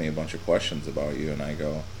and asked me a bunch of questions about you. And I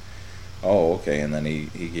go, oh, okay. And then he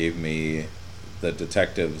gave me the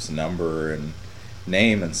detective's number and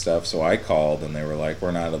name and stuff. So I called, and they were like,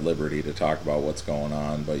 we're not at liberty to talk about what's going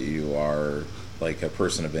on, but you are like a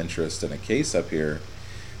person of interest in a case up here.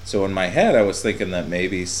 So in my head, I was thinking that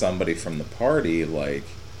maybe somebody from the party like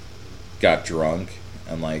got drunk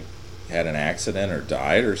and like had an accident or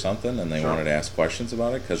died or something, and they wanted to ask questions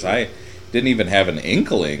about it, because I didn't even have an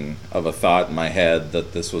inkling of a thought in my head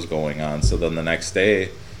that this was going on. So then the next day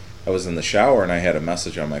I was in the shower, and I had a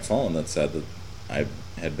message on my phone that said that I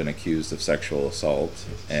had been accused of sexual assault,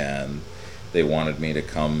 and they wanted me to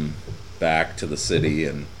come back to the city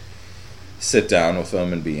and sit down with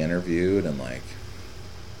them and be interviewed. And like,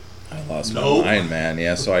 I lost my mind, man.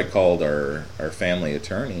 Yeah, so I called our family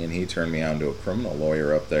attorney, and he turned me on to a criminal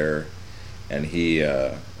lawyer up there, and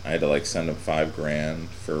I had to like send him $5,000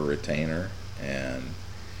 for a retainer, and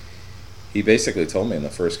he basically told me in the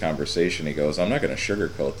first conversation, he goes, I'm not going to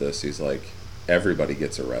sugarcoat this. He's like, everybody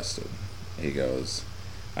gets arrested. He goes,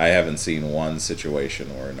 I haven't seen one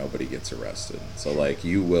situation where nobody gets arrested. So, like,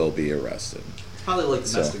 you will be arrested. Probably like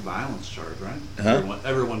domestic violence charge, right? Huh?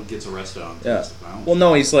 Everyone gets arrested on domestic violence. Well,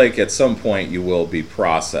 no, he's like, at some point you will be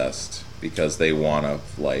processed because they want to,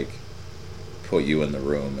 like, put you in the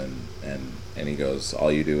room. And he goes,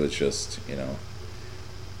 all you do is just, you know,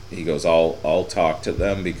 he goes, I'll talk to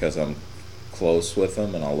them because I'm close with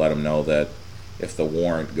them, and I'll let them know that if the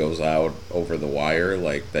warrant goes out over the wire,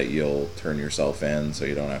 like, that you'll turn yourself in so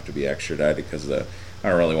you don't have to be extradited, because I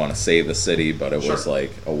don't really want to say the city, but it was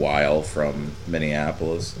like a while from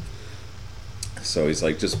Minneapolis. So he's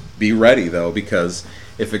like, just be ready though, because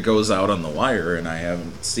if it goes out on the wire and I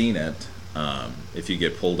haven't seen it, if you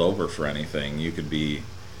get pulled over for anything, you could be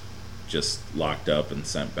just locked up and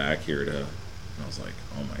sent back here to. And I was like,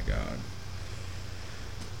 oh my God.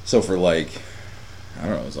 So for like, I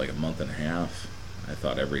don't know, it was like a month and a half. I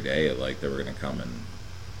thought every day, like, they were going to come and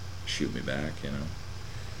shoot me back, you know.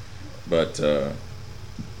 But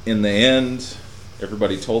in the end,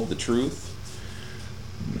 everybody told the truth.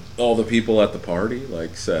 All the people at the party,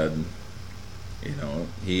 like, said, you know,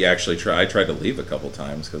 he actually I tried to leave a couple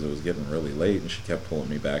times because it was getting really late, and she kept pulling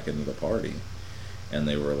me back into the party. And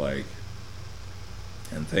they were like,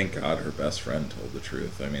 and thank God her best friend told the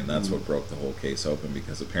truth. I mean, that's what broke the whole case open,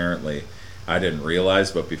 because apparently, I didn't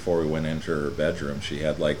realize, but before we went into her bedroom, she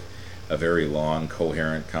had like a very long,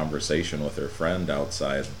 coherent conversation with her friend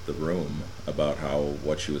outside the room about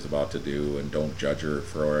what she was about to do, and don't judge her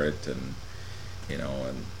for it, and, you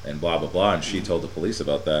know, and blah, blah, blah. And she told the police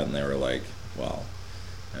about that, and they were like, well,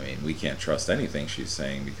 I mean, we can't trust anything she's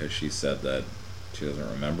saying, because she said that she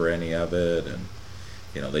doesn't remember any of it. And,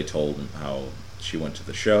 you know, they told him how she went to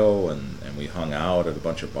the show, and we hung out at a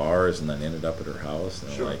bunch of bars, and then ended up at her house.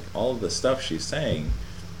 And like, all of the stuff she's saying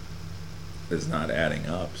is not adding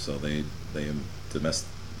up. So they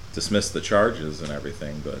dismissed the charges and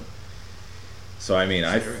everything. But so I mean,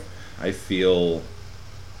 I feel,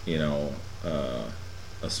 you know,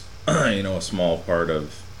 a small part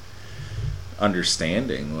of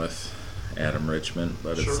understanding with Adam Richman,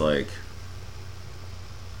 but it's like,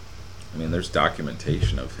 I mean, there's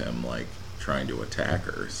documentation of him like trying to attack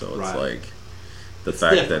her, so it's like the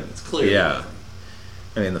fact that it's clear.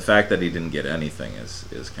 I mean, the fact that he didn't get anything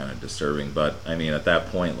is kind of disturbing. But I mean, at that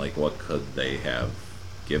point, like, what could they have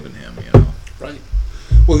given him? You know, right?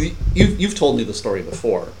 Well, you've told me the story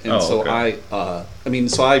before, and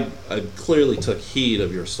I clearly took heed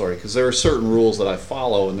of your story, because there are certain rules that I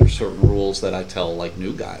follow, and there's certain rules that I tell like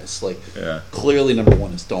new guys. Like, clearly, number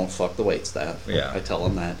one is don't fuck the waitstaff. I tell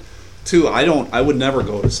them that. Two, I would never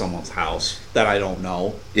go to someone's house that I don't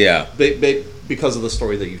know. Yeah. Because of the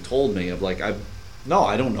story that you told me of like, I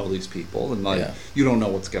don't know these people, and like, you don't know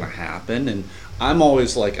what's gonna happen. And I'm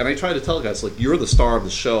always like, and I try to tell guys, like, you're the star of the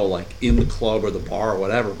show, like in the club or the bar or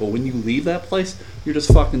whatever. But when you leave that place, you're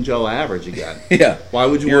just fucking Joe Average again. Why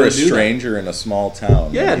would you want to do that? You're a stranger in a small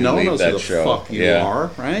town. Yeah, no one knows who the fuck you are,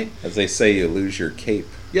 right? As they say, you lose your cape.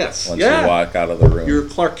 Yes. Once you walk out of the room. You're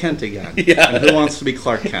Clark Kent again. And who wants to be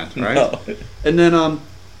Clark Kent, right? No. And then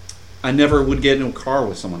I never would get in a car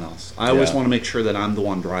with someone else. I always want to make sure that I'm the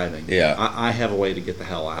one driving. I have a way to get the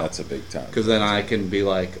hell out. That's a big time. Because then I can be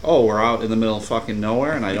like, oh, we're out in the middle of fucking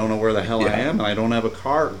nowhere, and I don't know where the hell I am, and I don't have a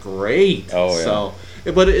car. Great. Oh, yeah. So,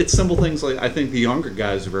 but it's simple things like, I think the younger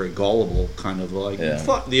guys are very gullible, kind of like,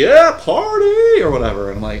 fuck, party, or whatever.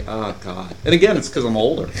 And I'm like, oh, God. And again, it's because I'm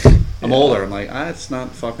older. I'm older. I'm like, it's not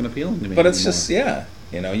fucking appealing to me But it's just, you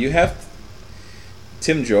know, you have...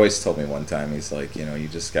 Tim Joyce told me one time, he's like, you know,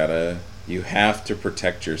 you have to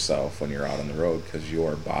protect yourself when you're out on the road, because you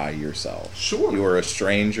are by yourself. Sure. You are a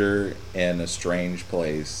stranger in a strange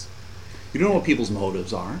place. You don't know what people's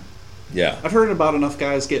motives are. Yeah. I've heard about enough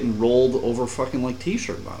guys getting rolled over fucking like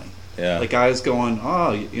t-shirt money. Yeah. Like guys going,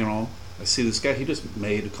 oh, you know, I see this guy, he just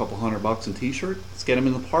made a couple $100 in t-shirt. Let's get him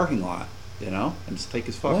in the parking lot. You know, and just take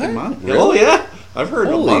his fucking money. Really? Oh, yeah. I've heard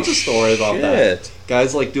a bunch of stories about that.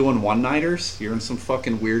 Guys like doing one-nighters. You're in some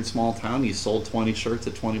fucking weird small town. You sold 20 shirts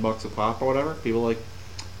at $20 a pop or whatever. People are like,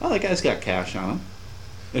 oh, that guy's got cash on him.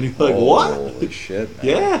 And you're like, what? Holy shit, man.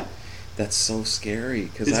 Yeah. That's so scary.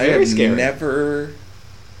 Because I have never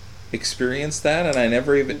experienced that, and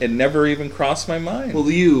it never even crossed my mind. Well,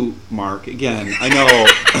 you, Mark, again, I know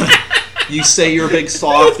you say you're a big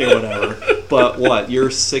soft or whatever. But what? You're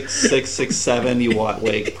 6'6", 6'7". You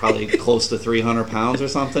weigh probably close to 300 pounds or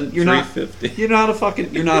something. You're not. 350. You're not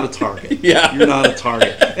a target. Yeah. You're not a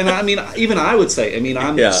target. And I mean, even I would say, I mean,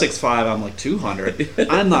 I'm 6'5". I'm like 200.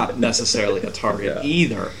 I'm not necessarily a target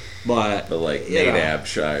either. But like Nate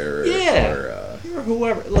Abshire or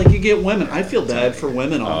whoever. Like, you get women. I feel bad for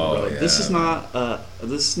women on the road. Yeah. This is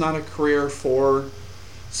not a career for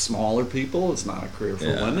smaller people. It's not a career for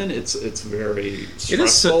women. It's very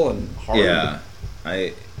stressful and hard. Yeah,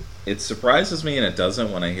 it surprises me, and it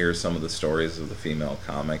doesn't, when I hear some of the stories of the female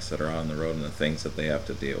comics that are on the road and the things that they have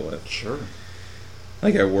to deal with. Sure.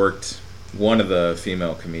 Like, I worked, one of the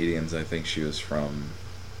female comedians, I think she was from,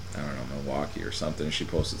 I don't know, Milwaukee or something. She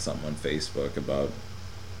posted something on Facebook about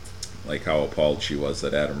like how appalled she was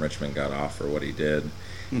that Adam Richman got off for what he did.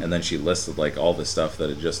 And then she listed like all the stuff that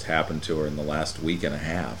had just happened to her in the last week and a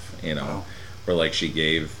half, you know. Wow. Where like she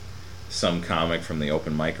gave some comic from the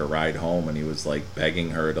open mic a ride home, and he was like begging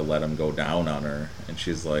her to let him go down on her, and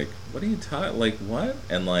she's like, what are you talking, like what?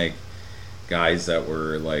 And like guys that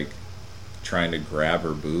were like trying to grab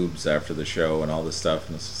her boobs after the show and all this stuff,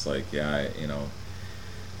 and it's just like, yeah,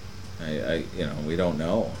 I we don't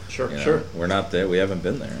know. Sure, sure. We're not there. We haven't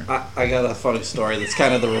been there. I got a funny story that's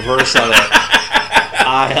kind of the reverse of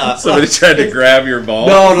it. Somebody tried to grab your balls?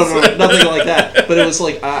 No, nothing like that. But it was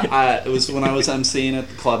like, it was when I was emceeing at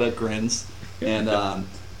the club at Grins, and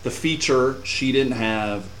the feature, she didn't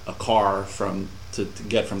have a car to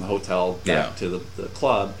get from the hotel back to the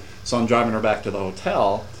club, so I'm driving her back to the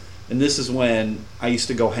hotel, and this is when I used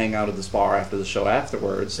to go hang out at this bar after the show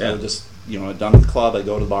afterwards. Yeah. I would just, I'd done at the club, I'd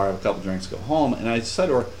go to the bar, have a couple drinks, go home, and I said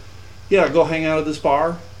to her, yeah, go hang out at this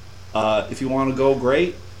bar. If you want to go,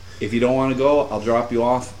 great. If you don't want to go, I'll drop you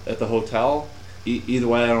off at the hotel. Either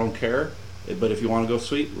way, I don't care. But if you want to go,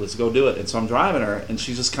 sweet, let's go do it. And so I'm driving her, and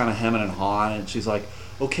she's just kind of hemming and hawing, and she's like,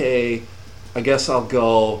 okay, I guess I'll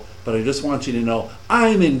go, but I just want you to know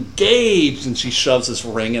I'm engaged. And she shoves this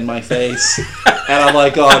ring in my face. And I'm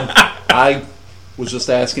like, I was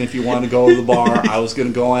just asking if you want to go to the bar. I was going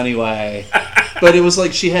to go anyway. But it was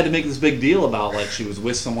like she had to make this big deal about like she was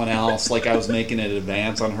with someone else, like I was making an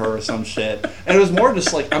advance on her or some shit. And it was more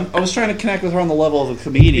just like I was trying to connect with her on the level of a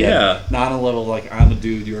comedian, not on the level of like, I'm a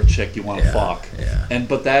dude, you're a chick, you want to fuck. Yeah.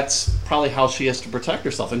 But that's probably how she has to protect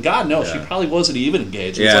herself. And God knows, she probably wasn't even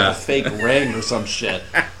engaged. It was like a fake ring or some shit.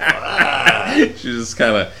 She just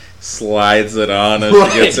kind of slides it on as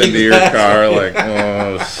she gets into your car, like,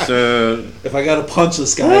 oh shit. If I gotta punch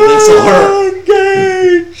this guy, this will hurt.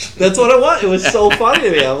 That's what it was. It was so funny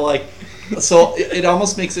to me. I'm like, so it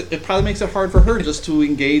almost it probably makes it hard for her just to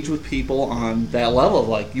engage with people on that level of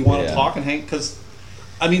like, you want to talk and hang, because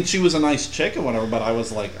I mean, she was a nice chick and whatever, but I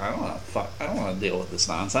was like, I don't want to deal with this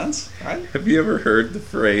nonsense, right? Have you ever heard the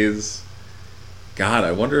phrase, God,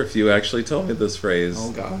 I wonder if you actually told me this phrase,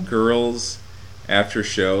 oh God, girls after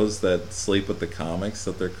shows that sleep with the comics,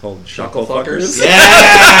 that they're called chuckle fuckers?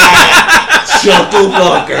 Yeah! Chuckle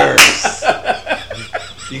fuckers!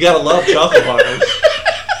 You gotta love chuckle fuckers.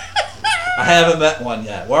 I haven't met one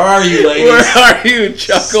yet. Where are you, ladies? Where are you,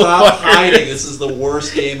 chuckle fuckers? Stop hiding. This is the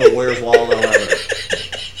worst game of Where's Waldo ever.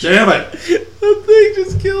 Damn it! That thing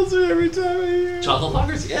just kills her every time I hear it. Chuckle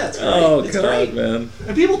fuckers? Yeah, it's great. Oh, it's God, great, man.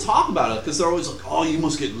 And people talk about it because they're always like, oh, you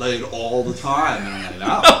must get laid all the time. And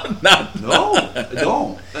I'm like, no, I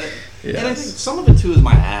don't. Yes. And I think some of it, too, is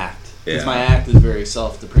my act. Because my act is very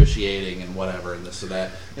self-depreciating and whatever and this or that.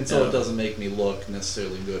 And so it doesn't make me look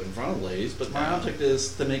necessarily good in front of ladies. But my object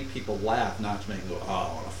is to make people laugh, not to make them go, oh,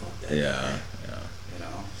 I want to fuck that guy. Yeah.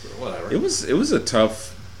 So whatever. It was a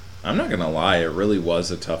tough, I'm not going to lie, it really was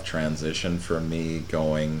a tough transition for me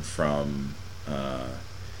going from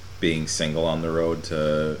being single on the road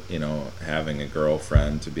to, having a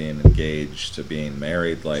girlfriend, to being engaged, to being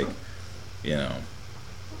married. Like,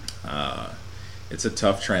 it's a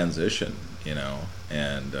tough transition,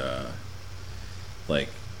 and like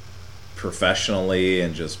professionally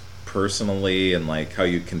and just personally, and like how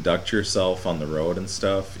you conduct yourself on the road and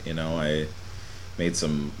stuff. I made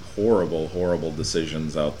some horrible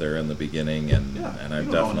decisions out there in the beginning, and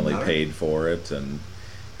I've definitely paid for it, and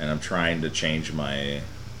I'm trying to change my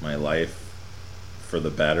life for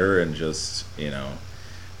the better, and just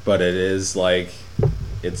but it is like,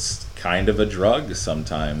 it's kind of a drug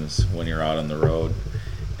sometimes when you're out on the road,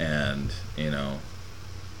 and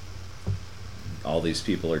all these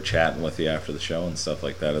people are chatting with you after the show and stuff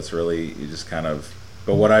like that. It's really, you just kind of,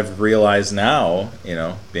 but what I've realized now,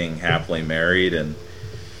 being happily married and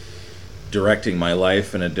directing my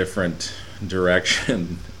life in a different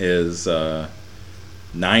direction, is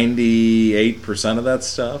 98% of that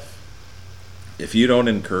stuff, if you don't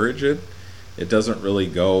encourage it, it doesn't really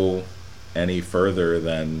go any further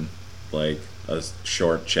than like a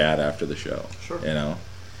short chat after the show. Sure.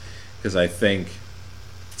 Because I think,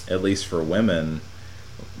 at least for women,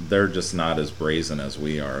 they're just not as brazen as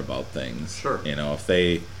we are about things. Sure. If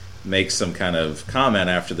they make some kind of comment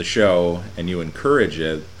after the show and you encourage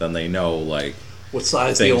it, then they know like what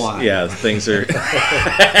size do you want. Yeah, things are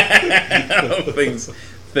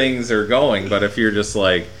things are going. But if you're just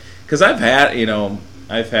like, because I've had it in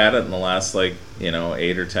the last 8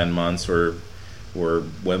 or 10 months where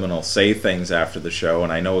women will say things after the show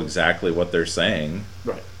and I know exactly what they're saying.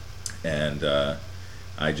 Right. And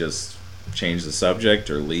I just change the subject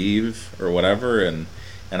or leave or whatever, and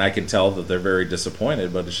I can tell that they're very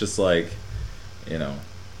disappointed, but it's just like,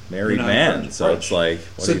 married man. So it's like,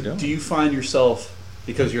 what are you doing? Do you find yourself,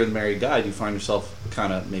 because you're the married guy, do you find yourself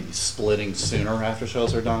kind of maybe splitting sooner after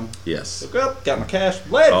shows are done? Yes. Look up, got my cash.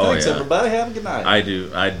 Thanks everybody. Have a good night. I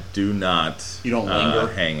do not. You don't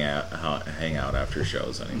linger? Hang out after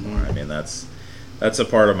shows anymore. Mm-hmm. I mean, that's a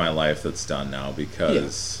part of my life that's done now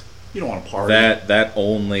because. Yeah. You don't want to party. That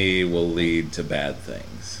only will lead to bad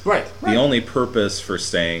things. Right. The only purpose for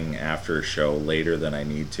staying after a show later than I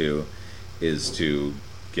need to is to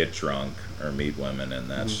get drunk or meet women, and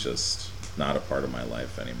that's just not a part of my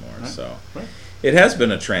life anymore. Right. So it has been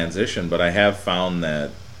a transition, but I have found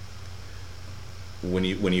that when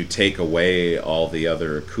you take away all the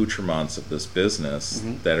other accoutrements of this business,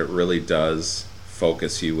 that it really does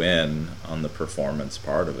focus you in on the performance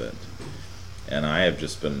part of it. And I have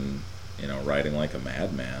just been, writing like a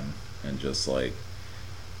madman and just like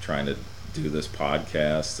trying to do this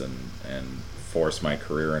podcast and force my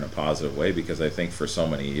career in a positive way, because I think for so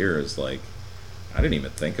many years, like, I didn't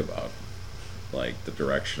even think about like the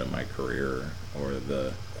direction of my career or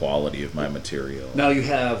the quality of my material. Now you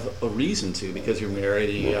have a reason to, because you're married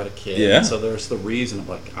and you got a kid. Yeah. So there's the reason of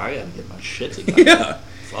like, I gotta get my shit together. Yeah.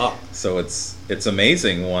 Fuck. So it's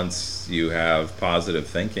amazing once you have positive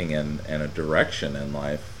thinking and a direction in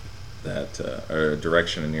life that or a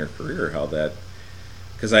direction in your career, how that,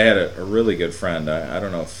 because I had a really good friend. I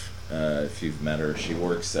don't know if you've met her. She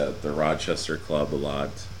works at the Rochester Club a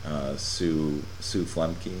lot. Sue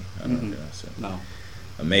Flemke. I don't know if you know Sue. No.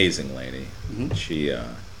 Amazing lady. She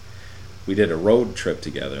we did a road trip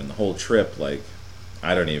together, and the whole trip, like,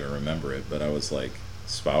 I don't even remember it, but I was like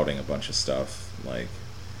spouting a bunch of stuff like,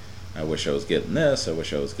 I wish I was getting this, I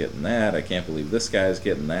wish I was getting that, I can't believe this guy's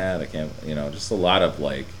getting that, I can't, just a lot of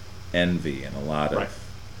like envy and a lot of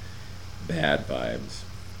bad vibes.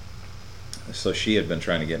 So she had been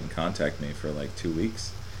trying to get in contact with me for like 2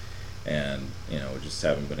 weeks, and we just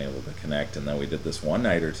haven't been able to connect. And then we did this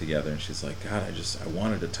one-nighter together, and she's like, God, I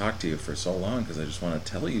wanted to talk to you for so long because I just want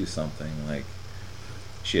to tell you something. Like,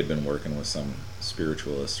 she had been working with some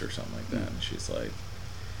spiritualist or something like that, and she's like,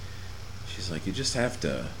 you just have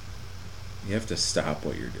to stop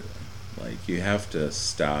what you're doing. Like, you have to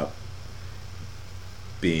stop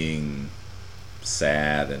being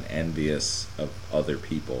sad and envious of other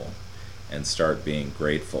people and start being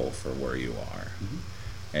grateful for where you are.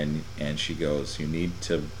 And she goes, you need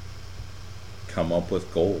to come up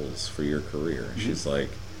with goals for your career. She's like,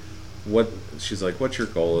 what's your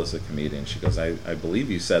goal as a comedian? She goes, I believe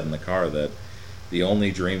you said in the car that the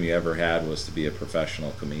only dream you ever had was to be a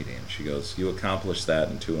professional comedian. She goes, you accomplished that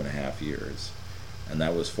in 2.5 years. And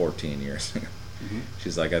that was 14 years ago.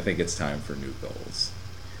 She's like, I think it's time for new goals.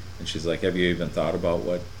 And she's like, have you even thought about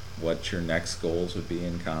what your next goals would be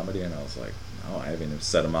in comedy? And I was like, no, I haven't even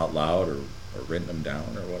said them out loud or written them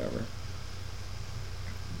down or whatever.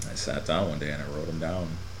 I sat down one day and I wrote them down.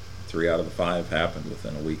 3 out of the 5 happened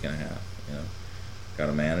within a week and a half. Got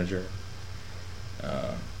a manager.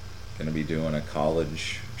 Going to be doing a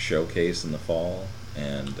college showcase in the fall,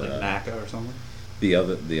 and like NACA or something. The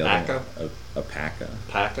other ACA? A PACA.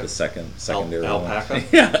 PACA. The secondary alpaca. One.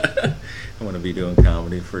 Yeah, I'm going to be doing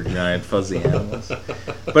comedy for giant fuzzy animals.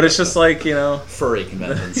 But it's just like furry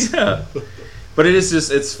conventions. Yeah. But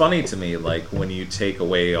it's funny to me, like, when you take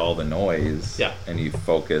away all the noise and you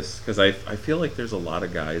focus, because I feel like there's a lot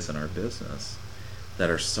of guys in our business that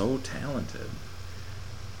are so talented,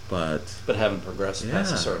 but haven't progressed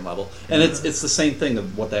past a certain level. And it's the same thing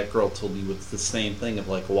of what that girl told me. It's the same thing of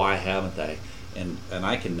like, why haven't they? And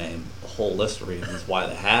I can name a whole list of reasons why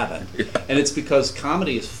they haven't. And it's because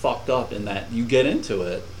comedy is fucked up in that you get into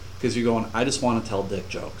it because you're going, I just want to tell dick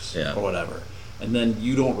jokes or whatever. And then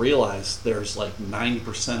you don't realize there's like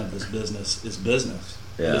 90% of this business is business.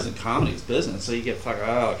 Yeah. It isn't comedy, it's business. So you get fucking,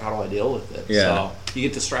 how do I deal with it? Yeah. So you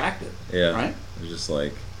get distracted. Yeah. Right? It's just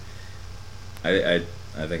like, I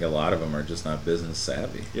think a lot of them are just not business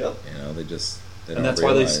savvy. Yep. They and don't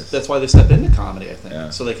realize. That's why they step into comedy, I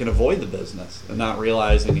think, so they can avoid the business and not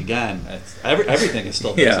realizing again everything is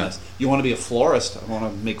still business. You want to be a florist, I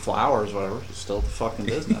want to make flowers, whatever. It's still the fucking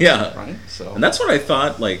business. Right. So and that's what I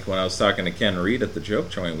thought. Like when I was talking to Ken Reed at the Joke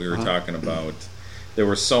Joint, we were talking about there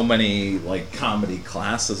were so many like comedy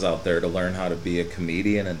classes out there to learn how to be a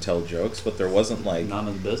comedian and tell jokes, but there wasn't like none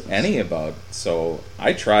of the business. Any about. So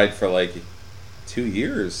I tried for like 2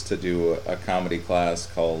 years to do a comedy class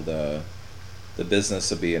called The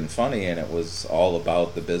Business of Being Funny, and it was all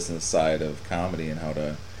about the business side of comedy and how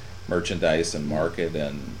to merchandise and market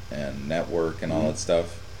and network and all that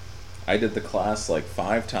stuff. I did the class like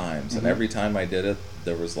 5 times, and every time I did it,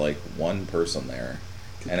 there was like one person there,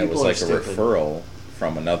 and it was like a referral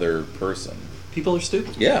from another person. People are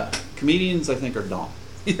stupid. Yeah. Comedians, I think, are dumb.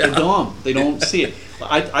 Yeah. They're dumb. They don't see it.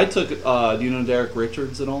 I took, do you know Derek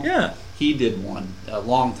Richards at all? Yeah. He did one a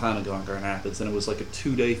long time ago in Grand Rapids, and it was like a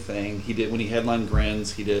 2-day thing. He did, when he headlined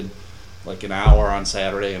Grins, he did like an hour on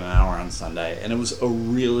Saturday and an hour on Sunday. And it was a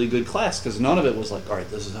really good class because none of it was like, all right,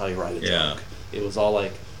 this is how you write a joke. It was all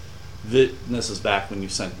like, this is back when you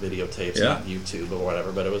sent videotapes, not YouTube or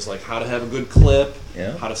whatever, but it was like how to have a good clip,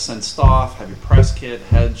 how to send stuff, have your press kit,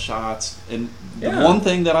 headshots. And the one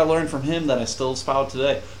thing that I learned from him that I still spout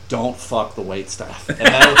today, don't fuck the wait staff. And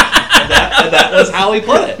that was how he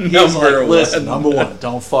put it. He was like, listen, number one,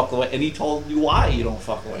 don't fuck the wait. And he told you why you don't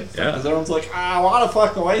fuck the wait staff. Because everyone's like, I want to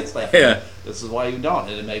fuck the wait staff. Yeah. This is why you don't.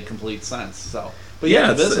 And it made complete sense. So, but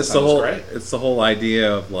the business was great. It's the whole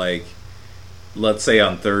idea of like, let's say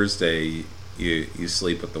on Thursday you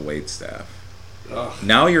sleep with the wait staff. Ugh.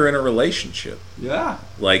 Now you're in a relationship. Yeah.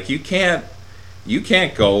 Like you can't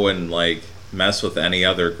go and like mess with any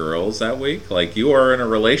other girls that week. Like you are in a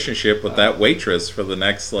relationship with that waitress for the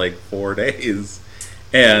next like 4 days.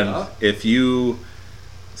 And if you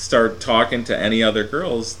start talking to any other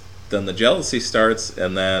girls, then the jealousy starts,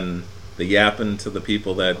 and then the yapping to the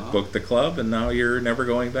people that booked the club, and now you're never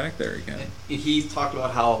going back there again. He talked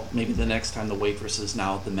about how maybe the next time the waitress is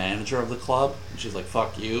now the manager of the club, and she's like,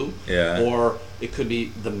 fuck you. Yeah. Or it could be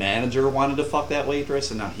the manager wanted to fuck that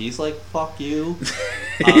waitress, and now he's like, fuck you.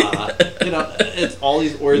 It's all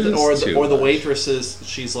these, or the waitress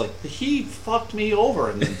she's like, he fucked me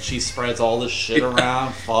over, and then she spreads all this shit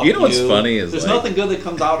around. Fuck you. You know what's funny is there's nothing good that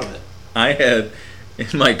comes out of it. I had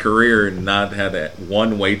in my career not had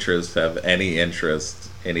one waitress have any interest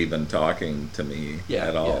in even talking to me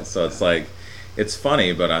at all. Yeah, so it's like, it's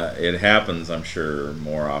funny, but it happens, I'm sure,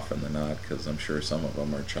 more often than not, because I'm sure some of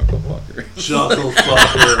them are chuckle fuckers. Chuckle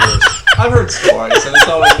fuckers. I've heard stories, and it's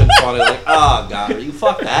always been funny. Like, oh, God, you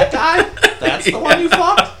fucked that guy? That's the one you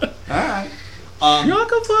fucked? All right.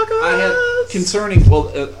 Chuckle fuckers! I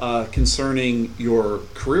had concerning your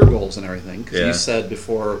career goals and everything, because you said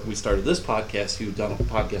before we started this podcast, you've done a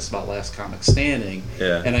podcast about Last Comic Standing,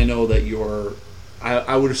 and I know that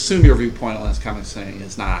I would assume your viewpoint on Last Comic Standing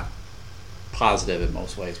is not positive in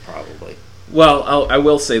most ways, probably. Well, I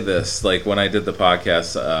will say this: like when I did the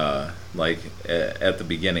podcast, at the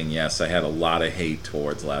beginning, yes, I had a lot of hate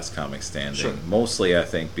towards Last Comic Standing. Sure. Mostly, I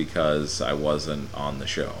think because I wasn't on the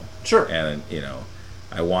show. Sure. And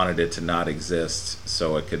I wanted it to not exist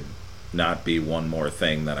so it could not be one more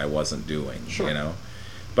thing that I wasn't doing. Sure.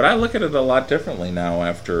 But I look at it a lot differently now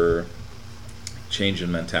after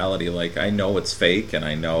changing mentality. Like I know it's fake, and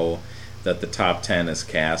I know that the top 10 is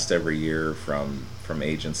cast every year from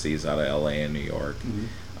agencies out of LA and New York.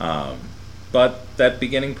 Mm-hmm. But that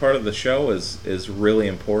beginning part of the show is really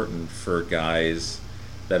important for guys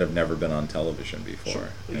that have never been on television before. Sure.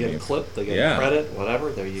 They get a clip, they get credit,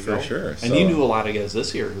 whatever, there you go. For sure. And you knew a lot of guys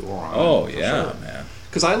this year who were on. Oh, yeah, man.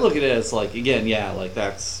 Because I look at it as like, again,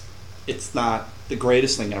 it's not the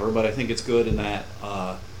greatest thing ever, but I think it's good in that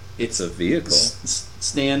it's a vehicle.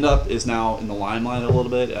 Stand-up is now in the limelight a little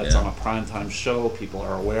bit. It's on a primetime show. People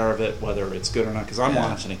are aware of it, whether it's good or not. Because I'm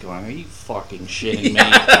watching it going, are you fucking shitting me?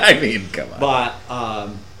 I mean, come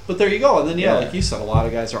on. But there you go. And then, like you said, a lot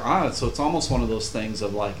of guys are on it. So it's almost one of those things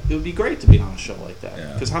of like, it would be great to be on a show like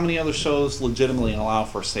that. Because how many other shows legitimately allow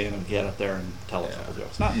for stand-up to get up there and tell a couple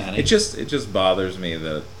jokes? Not many. It just bothers me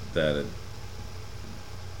that it,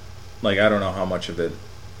 like, I don't know how much of it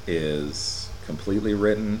is completely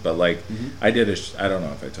written, but like I don't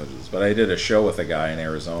know if I told you this, but I did a show with a guy in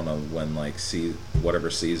Arizona when like whatever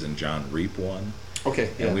season John Reap won.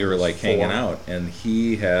 Okay. And we were like hanging out, and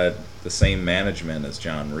he had the same management as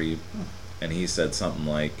John Reap, and he said something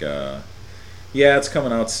like, it's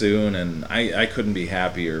coming out soon, and I couldn't be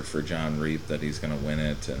happier for John Reap that he's going to win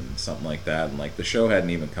it, and something like that. And like the show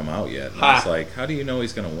hadn't even come out yet. And I was like, how do you know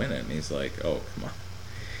he's going to win it? And he's like, oh, come on.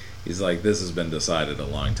 He's like, this has been decided a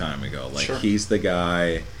long time ago. Like, he's the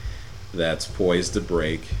guy that's poised to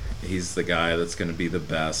break. He's the guy that's going to be the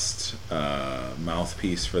best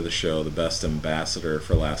mouthpiece for the show, the best ambassador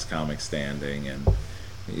for Last Comic Standing. And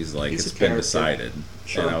he's like, it's been decided.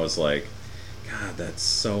 Sure. And I was like, God, that's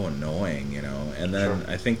so annoying, you know. And then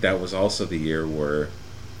I think that was also the year where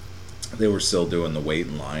they were still doing the wait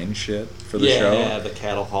in line shit for the show. Yeah, the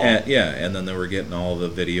cattle haul. And then they were getting all the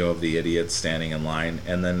video of the idiots standing in line,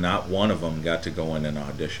 and then not one of them got to go in and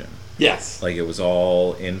audition. Yes. Like, it was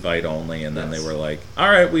all invite only, and then they were like, all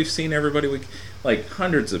right, we've seen everybody. Like,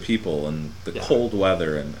 hundreds of people in the cold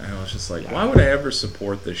weather, and I was just like, why would I ever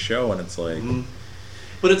support this show? And it's like... Mm-hmm.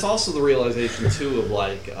 But it's also the realization, too, of,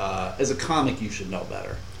 like, as a comic, you should know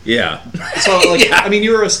better. Yeah. So, like, I mean,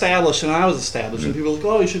 you were established, and I was established, and people were like,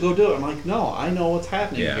 oh, you should go do it. I'm like, no, I know what's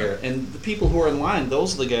happening here. And the people who are in line,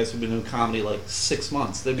 those are the guys who've been doing comedy, like, 6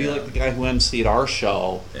 months. They'd be like the guy who emceed our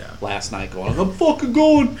show last night going, I'm fucking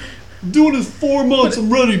going... I'm doing this 4 months.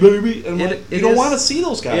 I'm ready, baby. And you don't want to see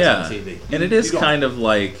those guys on TV. And it is kind of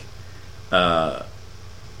like a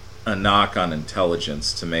knock on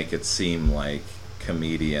intelligence to make it seem like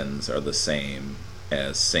comedians are the same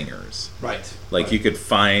as singers. Right. Like, you could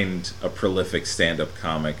find a prolific stand-up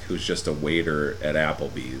comic who's just a waiter at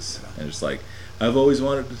Applebee's and just like, I've always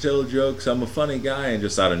wanted to tell jokes. I'm a funny guy. And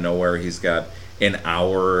just out of nowhere, he's got an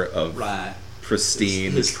hour of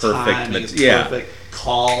pristine, his perfect material. Perfect.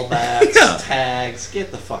 Callbacks, tags,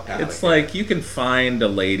 get the fuck out of here. It's like you can find a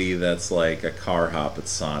lady that's like a car hop at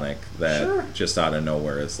Sonic that just out of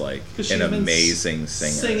nowhere is like an amazing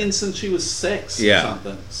singer. Singing since she was 6 or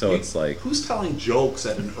something. So it's like... Who's telling jokes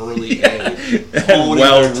at an early age?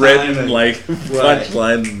 Well-written, like,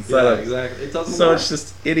 punchlines and setup. Yeah, exactly. It doesn't work. It's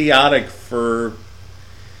just idiotic for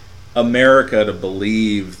America to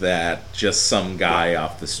believe that just some guy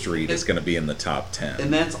off the street is going to be in the top 10.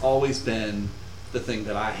 And that's always been... the thing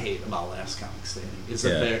that I hate about Last Comic Standing is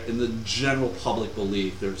that there, in the general public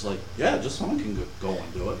belief, there's like, just someone can go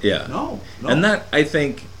and do it. Yeah. No. And that, I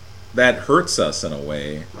think, that hurts us in a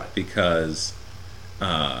way because,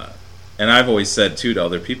 and I've always said, too, to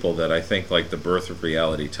other people that I think, like, the birth of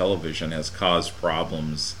reality television has caused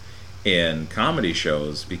problems in comedy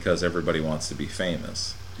shows because everybody wants to be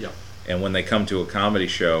famous. Yeah. And when they come to a comedy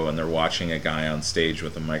show and they're watching a guy on stage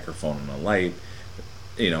with a microphone and a light,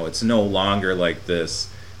 you know, it's no longer like this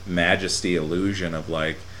majesty illusion of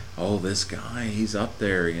like, oh, this guy, he's up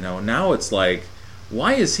there, you know. Now it's like,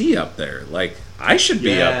 why is he up there? Like, I should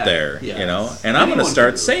be up there, you know. And I'm going to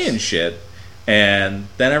start saying shit, and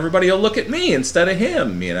then everybody will look at me instead of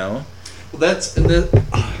him, you know. Well,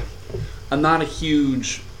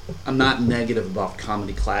 I'm not negative about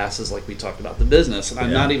comedy classes like we talked about the business, and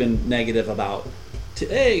I'm not even negative about...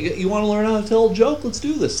 hey, you want to learn how to tell a joke? Let's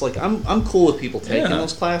do this. Like, I'm cool with people taking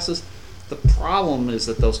those classes. The problem is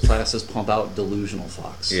that those classes pump out delusional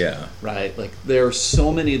fucks. Yeah. Right? Like, there are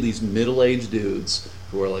so many of these middle-aged dudes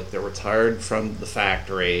who are like, they're retired from the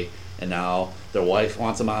factory, and now their wife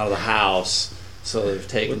wants them out of the house, so they've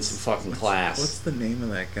taken some fucking class. What's the name of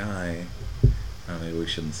that guy? Oh, maybe we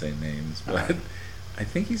shouldn't say names, but I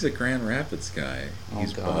think he's a Grand Rapids guy.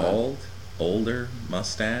 He's bald, older,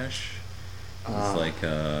 mustache. He's like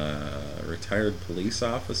a retired police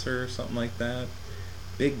officer or something like that.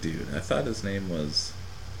 Big dude. I thought his name was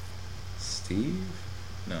Steve?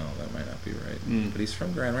 No, that might not be right. But he's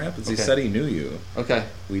from Grand Rapids. He said he knew you. Okay.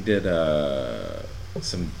 We did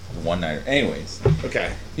some one-nighter. Anyways.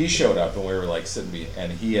 Okay. He showed up and we were like sitting,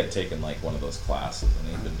 and he had taken like one of those classes and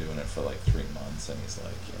he'd been doing it for like 3 months, and he's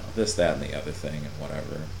like, you know, this, that, and the other thing and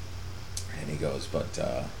whatever. And he goes,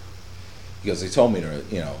 he told me to,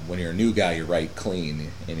 you know, when you're a new guy, you write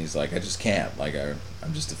clean. And he's like, I just can't. Like,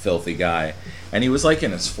 I'm just a filthy guy. And he was like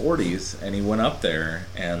in his 40s, and he went up there,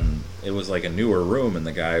 and it was like a newer room, and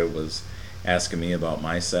the guy was asking me about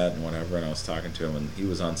my set and whatever, and I was talking to him, and he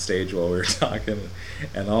was on stage while we were talking,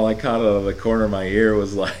 and all I caught out of the corner of my ear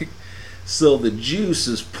was like, so the juice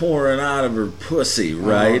is pouring out of her pussy,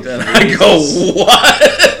 right? And I go, what?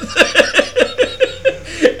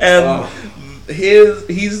 And...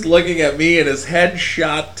 he's looking at me and his head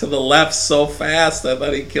shot to the left so fast I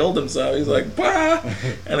thought he killed himself. He's like, bah!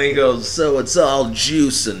 And he goes, so it's all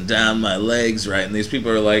juicing down my legs, right? And these people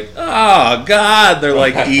are like, oh God, they're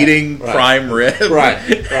like eating prime rib. Right.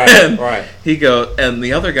 He goes, and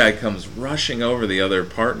the other guy comes rushing over, the other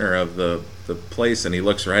partner of the place, and he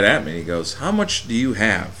looks right at me and he goes, how much do you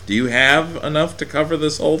have? Do you have enough to cover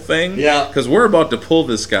this whole thing? Yeah. Because we're about to pull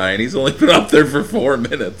this guy and he's only been up there for 4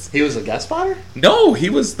 minutes. He was a guest spotter? No, he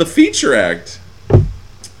was the feature act.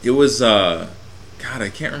 It was, God, I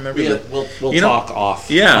can't remember. We'll talk off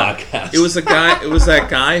podcast. It was a guy. It was that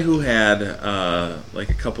guy who had like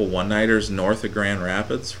a couple one-nighters north of Grand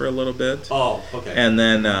Rapids for a little bit. Oh, okay. And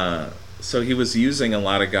then, so he was using a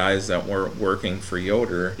lot of guys that weren't working for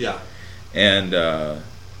Yoder. Yeah. And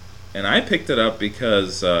I picked it up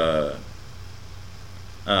because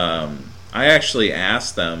I actually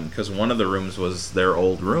asked them, because one of the rooms was their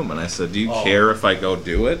old room, and I said, do you care if I go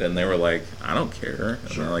do it? And they were like, I don't care.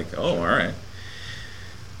 And they're like, all right.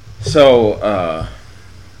 So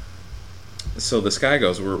this guy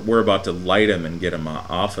goes, we're about to light him and get him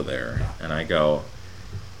off of there. And I go,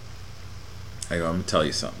 I'm going to tell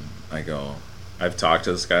you something. I go, I've talked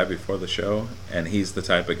to this guy before the show, and he's the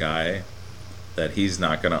type of guy that he's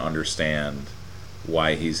not going to understand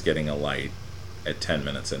why he's getting a light at 10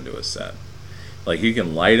 minutes into his set. Like, you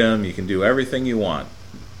can light him, you can do everything you want,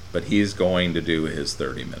 but he's going to do his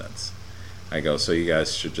 30 minutes. I go, so you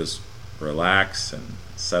guys should just relax and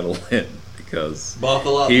settle in, because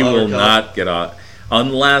he will not get off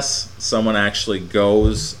unless someone actually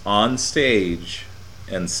goes on stage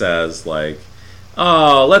and says, like,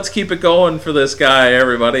 oh, let's keep it going for this guy,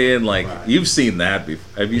 everybody. And, like, you've seen that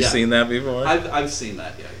before. Have you seen that before? I've seen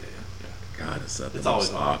that, yeah. God, is that the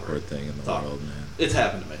most awkward thing in the world, man? It's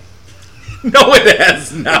happened to me. No, it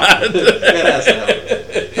has not. It hasn't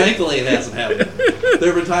happened. Thankfully, it hasn't happened to me.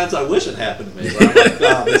 There have been times I wish it happened to me, but I'm like,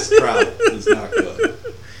 God, this crowd is not good.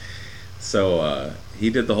 So he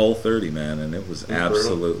did the whole 30, man, and it was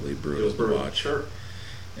absolutely brutal to watch. Sure.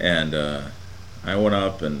 And I went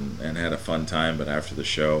up and had a fun time, but after the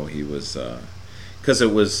show, he was, because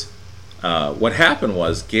it was, what happened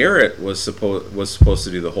was Garrett was supposed to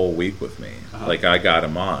do the whole week with me. Like, I got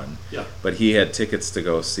him on, but he had tickets to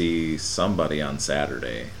go see somebody on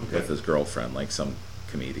Saturday with his girlfriend, like some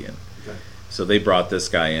comedian. So they brought this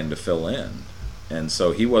guy in to fill in, and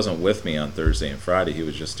so he wasn't with me on Thursday and Friday. He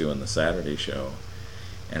was just doing the Saturday show.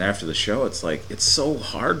 And after the show, it's like, it's so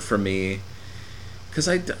hard for me, because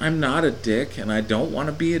I'm not a dick, and I don't want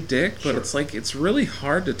to be a dick, but it's like, it's really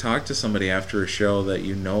hard to talk to somebody after a show that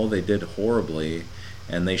you know they did horribly,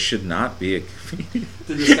 and they should not be a comedian.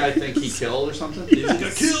 Did this guy think he killed or something? He was going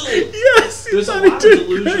to kill! Yes! There's a lot of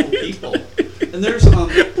delusional people. And there's...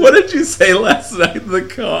 what did you say last night in the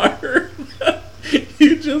car?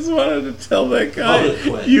 You just wanted to tell that guy,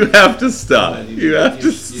 you have to stop. You have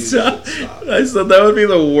to stop. I said that would be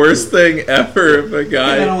the worst thing ever if a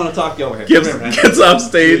guy I don't want to talk over here. Gets off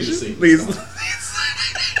stage.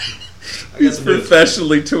 These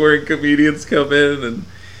professionally touring comedians come in, and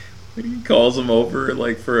he calls them over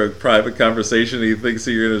like for a private conversation. He thinks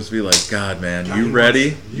you're going to just be like, God, man, you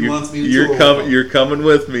ready? You're coming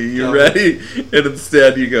with me. You ready? And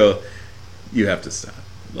instead you go, you have to stop.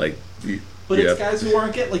 Like, but it's guys who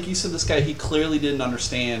aren't getting, like you said, this guy, he clearly didn't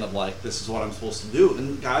understand of, like, this is what I'm supposed to do.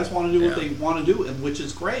 And guys want to do what they want to do, and which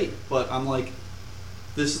is great. But I'm like,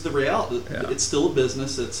 this is the reality. It's still a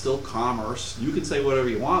business. It's still commerce. You can say whatever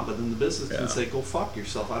you want, but then the business can say, go fuck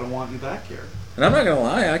yourself. I don't want you back here. And I'm not going to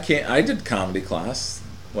lie. I did comedy class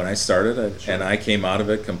when I started, and I came out of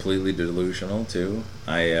it completely delusional, too.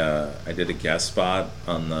 I did a guest spot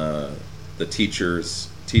on the teacher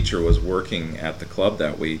was working at the club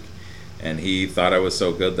that week. And he thought I was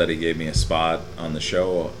so good that he gave me a spot on the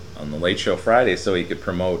show, on the Late Show Friday, so he could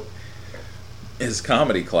promote his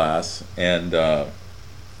comedy class. And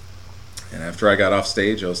after I got off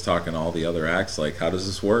stage, I was talking to all the other acts, like, how does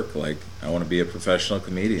this work? Like, I want to be a professional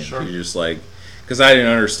comedian. You're just like, because I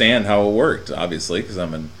didn't understand how it worked, obviously, because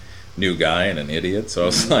I'm a new guy and an idiot. So I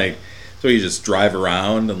was like, so you just drive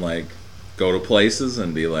around and, like, go to places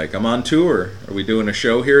and be like, I'm on tour. Are we doing a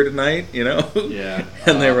show here tonight? You know? Yeah.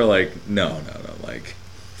 And they were like, no. Like,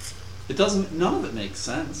 it doesn't. None of it makes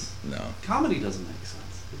sense. No. Comedy doesn't make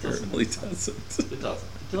sense. It really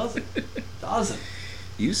doesn't. It doesn't.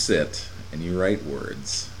 You sit and you write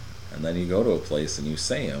words, and then you go to a place and you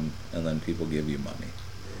say them, and then people give you money.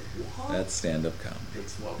 What? That's stand-up comedy.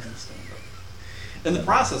 It's welcome stand-up. And the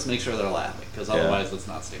process makes sure they're laughing, because otherwise it's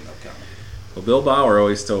not stand-up comedy. Well, Bill Bauer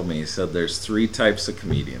always told me, he said there's 3 types of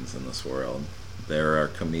comedians in this world. There are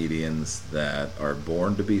comedians that are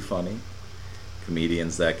born to be funny,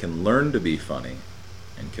 comedians that can learn to be funny,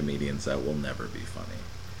 and comedians that will never be funny.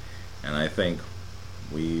 And I think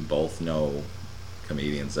we both know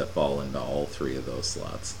comedians that fall into all 3 of those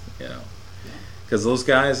slots, you know. Because those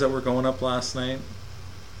guys that were going up last night,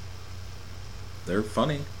 they're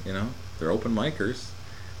funny, you know. They're open micers.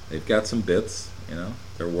 They've got some bits, you know.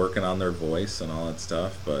 They're working on their voice and all that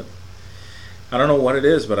stuff, but I don't know what it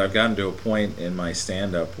is, but I've gotten to a point in my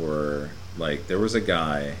stand-up where, like, there was a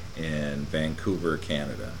guy in Vancouver,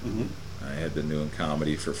 Canada. I had been doing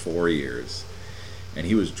comedy for 4 years, and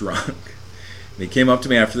he was drunk. And he came up to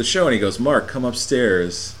me after the show, and he goes, Mark, come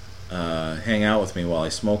upstairs, hang out with me while I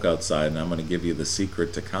smoke outside, and I'm going to give you the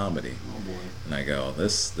secret to comedy. Oh, boy. And I go,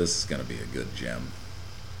 this is going to be a good gem.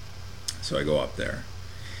 So I go up there,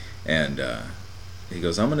 and he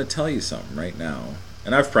goes, I'm going to tell you something right now.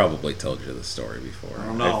 And I've probably told you this story before. I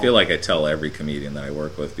don't know. I feel like I tell every comedian that I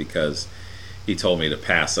work with because he told me to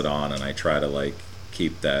pass it on, and I try to like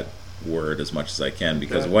keep that word as much as I can,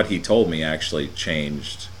 because what he told me actually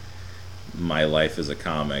changed my life as a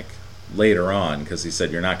comic later on, because he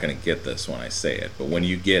said, you're not going to get this when I say it, but when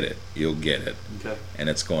you get it, you'll get it. Okay. And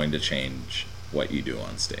it's going to change what you do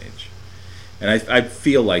on stage. And I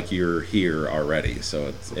feel like you're here already,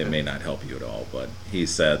 so it may not help you at all, but he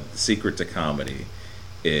said the secret to comedy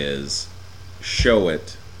is show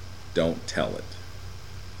it, don't tell it.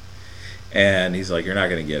 And he's like, you're not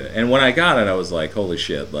going to get it. And when I got it, I was like, holy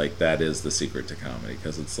shit, like that is the secret to comedy,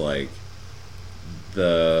 because it's like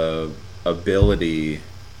the ability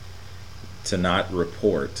to not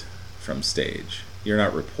report from stage. You're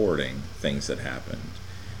not reporting things that happened.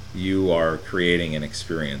 You are creating an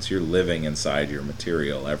experience. You're living inside your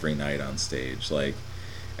material every night on stage. Like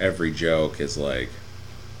every joke is like,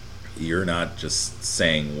 you're not just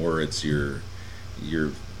saying words, you're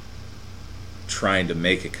trying to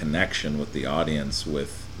make a connection with the audience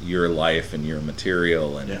with your life and your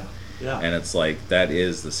material, and and it's like that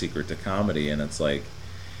is the secret to comedy. And it's like,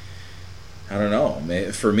 I don't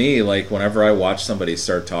know, for me, like whenever I watch somebody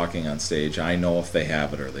start talking on stage, I know if they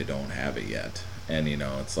have it or they don't have it yet. And you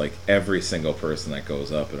know, it's like every single person that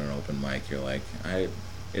goes up at an open mic, you're like,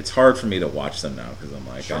 it's hard for me to watch them now, because I'm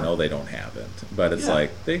like, I know they don't have it, but it's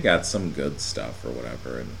like they got some good stuff or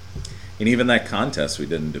whatever. And even that contest we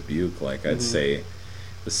did in Dubuque, like I'd say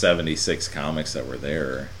the 76 comics that were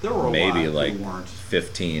there were maybe like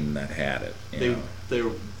 15 that had it.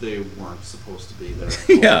 They weren't supposed to be there.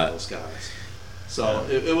 Those guys. So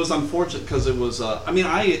it was unfortunate, because it was. I mean,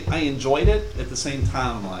 I enjoyed it. At the same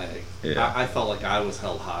time, like I felt like I was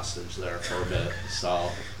held hostage there for a bit. So.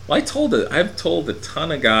 Well, I've told a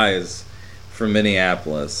ton of guys from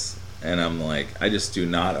Minneapolis, and I'm like, I just do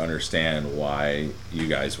not understand why you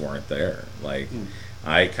guys weren't there. Like,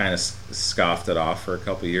 I kind of scoffed it off for a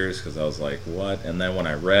couple of years, because I was like, what? And then when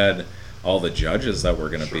I read all the judges that were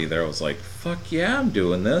going to be there, I was like, fuck yeah, I'm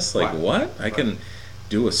doing this. Like, what? I can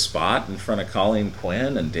do a spot in front of Colleen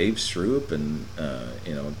Quinn and Dave Stroop and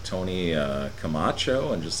Tony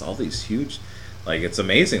Camacho and just all these huge. Like, it's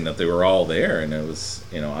amazing that they were all there, and it was,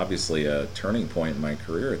 obviously a turning point in my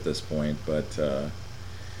career at this point, but,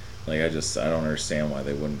 I don't understand why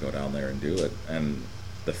they wouldn't go down there and do it. And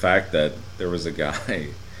the fact that there was a guy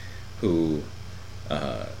who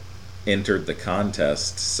entered the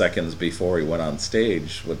contest seconds before he went on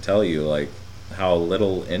stage would tell you, like, how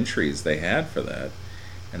little entries they had for that.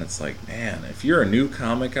 And it's like, man, if you're a new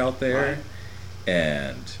comic out there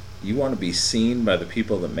and you want to be seen by the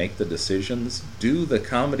people that make the decisions, do the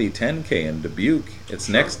Comedy 10K in Dubuque. It's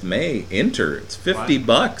next May. Enter. It's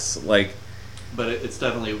 $50. Like, but it's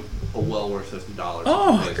definitely well worth $50.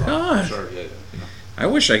 Oh God! Sure. Yeah. I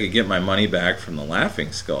wish I could get my money back from the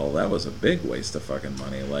Laughing Skull. That was a big waste of fucking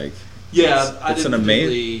money. Like, I didn't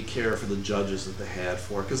really care for the judges that they had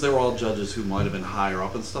for it, because they were all judges who might have been higher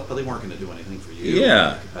up and stuff, but they weren't going to do anything for you. In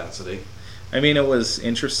that capacity. I mean, it was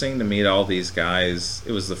interesting to meet all these guys.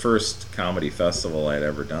 It was the first comedy festival I'd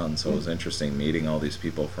ever done, so it was interesting meeting all these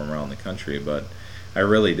people from around the country, but I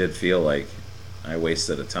really did feel like I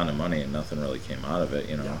wasted a ton of money and nothing really came out of it,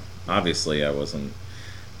 Obviously, I wasn't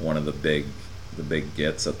one of the big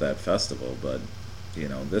gets at that festival, but,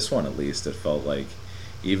 this one at least, it felt like,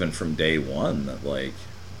 even from day one, that, like,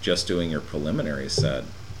 just doing your preliminary set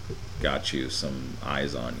got you some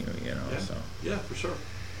eyes on you, so. Yeah, for sure.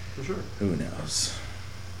 For sure. Who knows?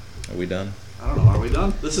 Are we done? I don't know. Are we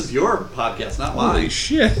done? This is your podcast, not mine. Holy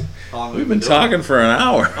shit. We've been talking for an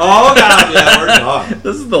hour. Oh, God. Yeah, we're done.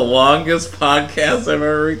 This is the longest podcast I've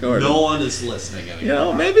ever recorded. No one is listening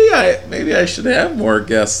anymore. Maybe I should have more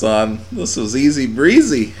guests on. This was easy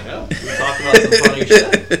breezy. Yeah, we talked about some funny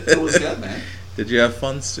shit. It was good, man. Did you have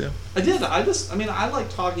fun, Stu? I did. I like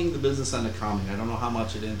talking the business end of comedy. I don't know how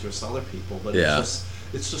much it interests other people, but it's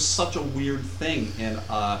just such a weird thing. And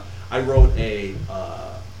I wrote a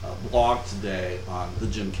blog today on the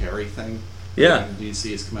Jim Carrey thing. Yeah. Did you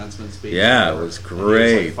see his commencement speech? Yeah, it was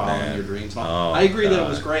great. Like following your dreams. I agree that it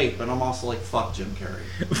was great, but I'm also like, fuck Jim Carrey.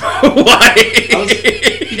 Why?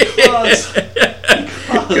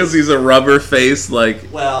 Because he's a rubber-faced,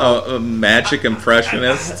 a magic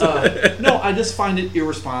impressionist. No, I just find it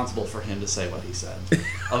irresponsible for him to say what he said.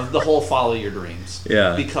 Of the whole follow your dreams.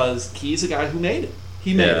 Yeah. Because he's a guy who made it.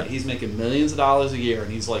 He made it. He's making millions of dollars a year,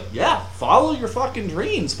 and he's like, follow your fucking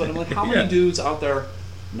dreams. But I'm like, how many dudes out there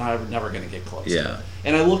never going to get close to it?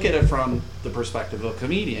 And I look at it from the perspective of a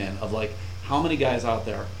comedian, of like, how many guys out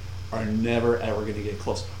there are never, ever going to get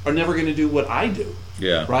close, are never going to do what I do.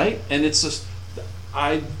 Yeah. Right? And it's just,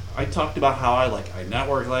 I talked about how I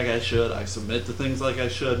network like I should. I submit to things like I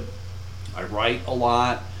should. I write a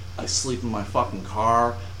lot. I sleep in my fucking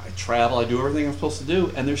car. I travel. I do everything I'm supposed to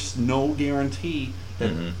do. And there's no guarantee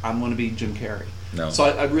that I'm going to be Jim Carrey. No. So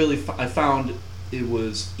I found it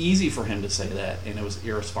was easy for him to say that, and it was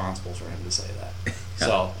irresponsible for him to say that. Yeah.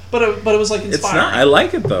 So, but it was like inspiring. It's not. I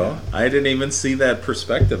like it though. I didn't even see that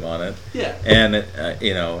perspective on it. Yeah. And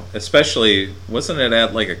especially, wasn't it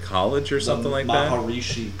at like a college or something like that?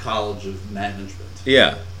 Maharishi College of Management.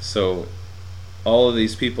 Yeah. So, all of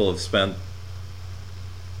these people have spent,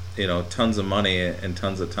 tons of money and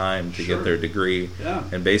tons of time to get their degree. Yeah.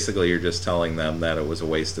 And basically, you're just telling them that it was a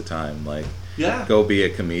waste of time. Like, yeah. Go be a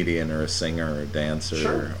comedian or a singer or a dancer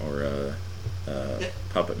Sure. or a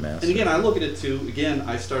puppet master. And again, I look at it too. Again,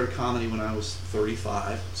 I started comedy when I was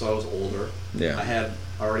 35, so I was older. Yeah.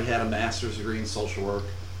 I already had a master's degree in social work.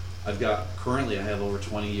 Currently I have over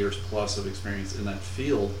 20 years plus of experience in that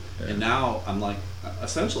field. Yeah. And now I'm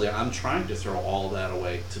essentially I'm trying to throw all of that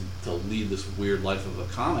away to lead this weird life of a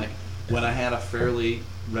comic when I had a fairly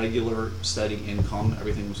regular, steady income.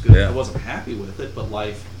 Everything was good. Yeah. I wasn't happy with it, but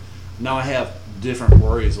now I have different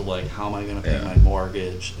worries of how am I going to pay my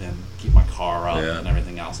mortgage and keep my car up and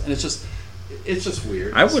everything else. And it's just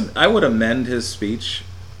weird. I would amend his speech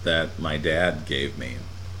that my dad gave me,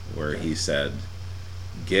 where he said,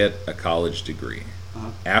 "Get a college degree.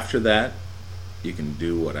 After that, you can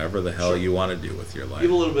do whatever the hell you want to do with your life. Give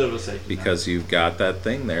a little bit of a safety because you've got that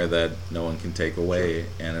thing there that no one can take away,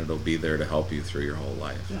 and it'll be there to help you through your whole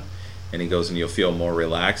life." Yeah. And he goes, and you'll feel more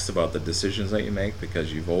relaxed about the decisions that you make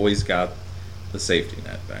because you've always got the safety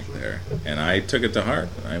net back there. And I took it to heart.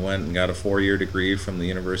 I went and got a 4-year degree from the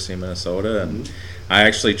University of Minnesota, and I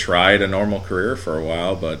actually tried a normal career for a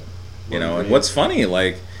while, but and what's funny,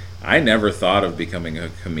 I never thought of becoming a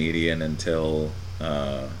comedian until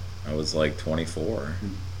I was 24,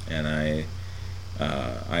 and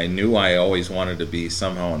I knew I always wanted to be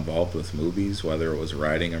somehow involved with movies, whether it was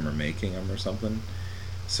writing them or making them or something.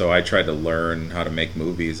 So I tried to learn how to make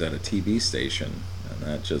movies at a TV station, and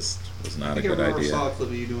that just was not a good idea. I saw a clip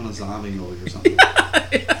of you doing a zombie movie or something.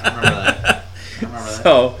 I remember that.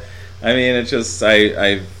 So, I mean, it just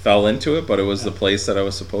I fell into it, but it was the place that I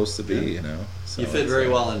was supposed to be, So you fit very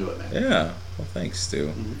well into it, man. Yeah. Well, thanks, Stu.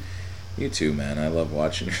 Mm-hmm. You too, man. I love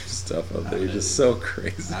watching your stuff up there. You're just so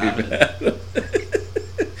crazy, man.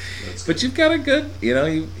 But you've got a good,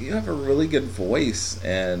 you have a really good voice,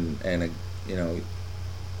 and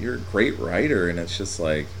you're a great writer, and it's just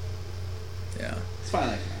it's fine,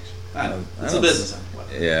 that connection. It's a business end.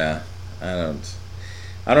 Yeah,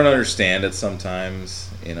 I don't understand it sometimes.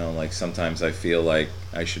 Sometimes I feel like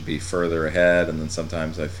I should be further ahead, and then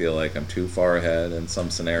sometimes I feel like I'm too far ahead in some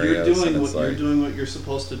scenarios. You're doing what you're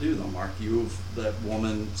supposed to do, though, Mark. That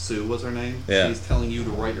woman, Sue, what's her name? Yeah. She's telling you to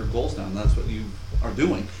write your goals down. That's what you are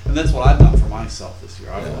doing, and that's what I've done for myself this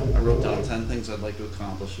year. I wrote down 10 things I'd like to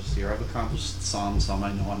accomplish this year. I've accomplished some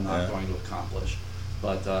I know I'm not going to accomplish,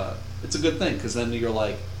 but it's a good thing because then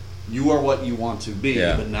you're you are what you want to be,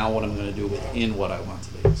 but now what I'm going to do within what I want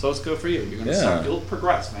to be. So it's good for you. You're going to start. You'll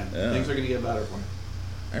progress, man. Yeah. Things are going to get better for you.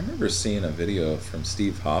 I remember seeing a video from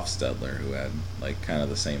Steve Hofstadler who had kind of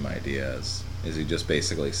the same idea as he just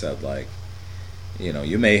basically said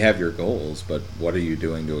you may have your goals, but what are you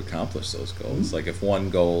doing to accomplish those goals? Mm-hmm. If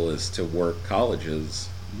one goal is to work colleges,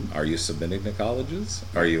 are you submitting to colleges?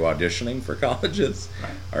 Are you auditioning for colleges?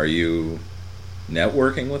 Right. Are you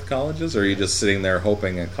networking with colleges, or are you just sitting there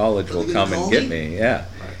hoping a college will come and get me? Yeah.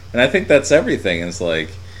 Right. And I think that's everything. It's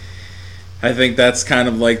I think that's kind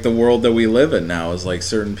of the world that we live in now, is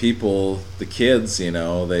certain people, the kids,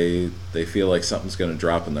 they feel like something's going to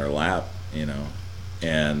drop in their lap,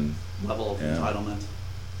 and level of entitlement.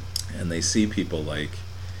 And they see people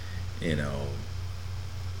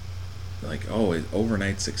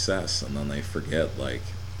overnight success, and then they forget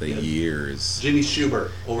the years. Jimmy Schubert,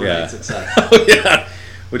 overnight success. Oh yeah.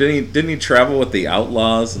 Well, didn't he travel with the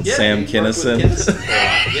Outlaws and Sam Kinison?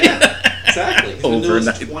 Yeah, exactly. He's been doing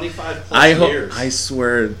this 25 plus years. I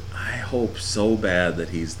swear, I hope so bad that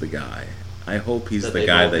he's the guy. I hope he's the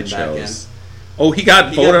guy they chose. Oh, he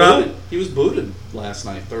got voted out? He was booted last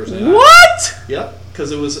night, Thursday night. What? Yep,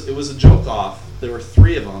 because it was a joke off. There were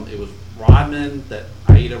 3 of them. It was Rodman, that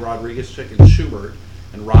Aida Rodriguez chick, and Schubert,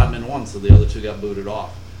 and Rodman won, so the other 2 got booted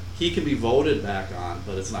off. He can be voted back on,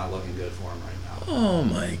 but it's not looking good for him right now. Oh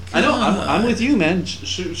my god! I know. I'm with you, man.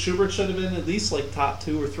 Schubert should have been at least top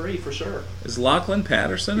 2 or 3 for sure. Is Lachlan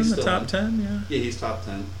Patterson in the top 10? Yeah, he's top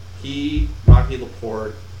 10. He, Rocky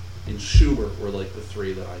Laporte, and Schubert were the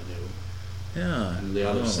 3 that I knew. Yeah. And the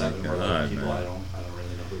other 7 were people I don't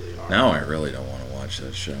really know who they are. Now I really don't want to watch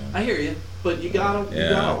that show. I hear you, but you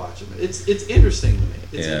gotta watch it. It's interesting to me.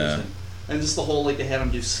 It's interesting, and just the whole they had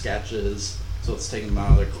them do sketches, so it's taking them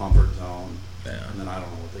out of their comfort zone. Yeah. And then I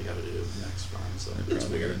don't know what they got to do next time. So they're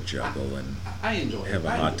probably going to juggle and I enjoy have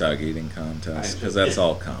a hot dog eating contest because that's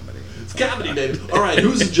all comedy. It's comedy, baby. All right,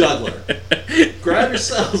 who's a juggler? Grab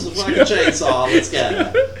yourselves a fucking chainsaw. Let's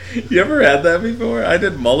get it. You ever had that before? I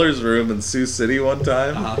did Muller's Room in Sioux City one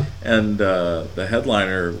time, and the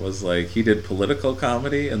headliner was like, he did political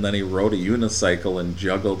comedy, and then he rode a unicycle and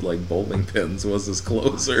juggled like bowling pins was his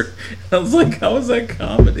closer. I was like, how is that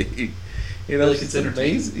comedy? You know, like it's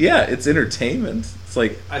entertainment. Yeah, it's entertainment. It's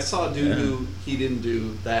like I saw a dude who he didn't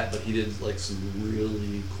do that, but he did like some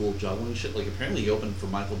really cool juggling shit. Like apparently he opened for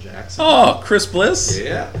Michael Jackson. Oh, Chris Bliss.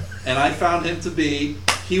 Yeah, and I found him to be.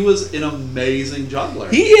 He was an amazing juggler.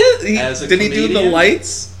 He is. Did he do the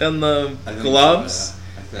lights and the gloves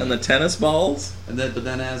and the tennis balls? And then, but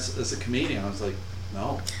then as a comedian, I was like,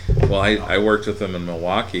 no. Well, I worked with him in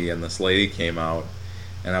Milwaukee, and this lady came out.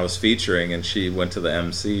 And I was featuring, and she went to the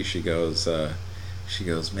MC. She goes,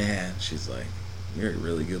 man, she's like, you're a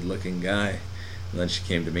really good-looking guy. And then she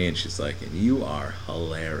came to me, and she's like, and you are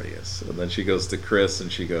hilarious. And then she goes to Chris,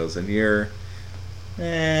 and she goes, and you're,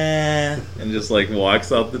 and just like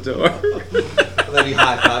walks out the door. And then he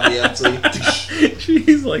high-fived the MC.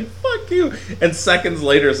 She's like, fuck you. And seconds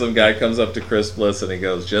later, some guy comes up to Chris Bliss, and he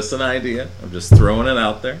goes, just an idea. I'm just throwing it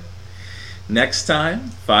out there. Next time,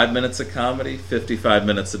 5 minutes of comedy, 55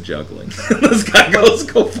 minutes of juggling. This guy goes,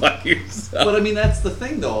 go fuck yourself. But I mean, that's the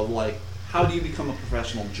thing, though. Like, how do you become a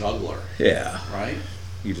professional juggler? Yeah. Right?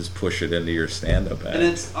 You just push it into your stand-up act. And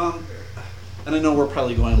it's, and I know we're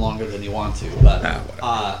probably going longer than you want to, but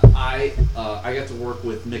I got to work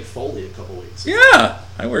with Mick Foley a couple weeks ago. Yeah,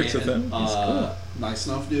 I worked with him. He's cool. Nice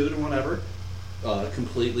enough dude or whatever.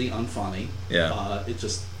 Completely unfunny. Yeah.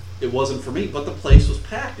 It wasn't for me, but the place was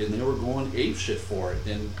packed, and they were going apeshit for it.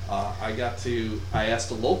 And I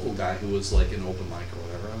asked a local guy who was like an open mic or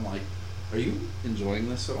whatever. I'm like, "Are you enjoying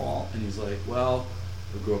this at all?" And he's like, "Well,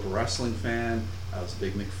 I grew up a wrestling fan. I was a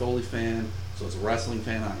big Mick Foley fan, so as a wrestling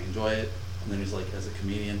fan, I enjoy it." And then he's like, "As a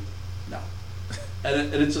comedian, no."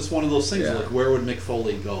 And it's just one of those things. Like, where would Mick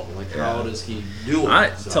Foley go? Like, how does he do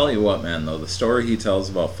it? Tell you what, man. Though the story he tells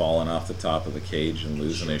about falling off the top of the cage and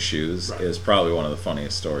losing his shoes is probably one of the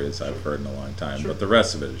funniest stories I've heard in a long time. But the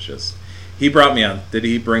rest of it is just. He brought me on. Did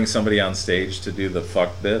he bring somebody on stage to do the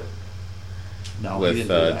fuck bit? No, with he didn't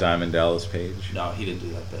do that. Diamond Dallas Page. No, he didn't do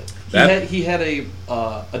that bit. He had a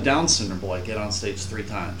Down syndrome boy get on stage 3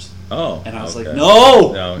 times. Oh, and I was like,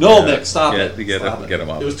 no, Mick, stop it. Get him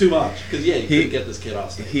up. It was too much because you couldn't get this kid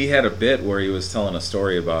off stage. He had a bit where he was telling a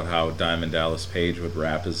story about how Diamond Dallas Page would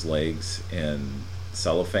wrap his legs in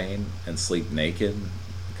cellophane and sleep naked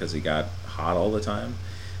because he got hot all the time.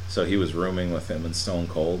 So he was rooming with him and Stone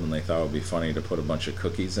Cold, and they thought it would be funny to put a bunch of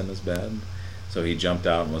cookies in his bed. So he jumped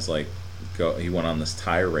out and was like, he went on this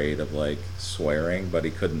tirade of like swearing, but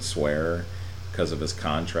he couldn't swear because of his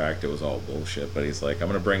contract. It was all bullshit. But he's like, I'm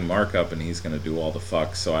gonna bring Mark up and he's gonna do all the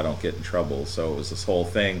fucks so I don't get in trouble. So it was this whole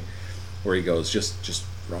thing where he goes, just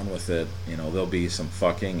run with it, you know, there'll be some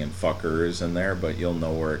fucking and fuckers in there, but you'll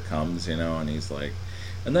know where it comes, you know. And he's like,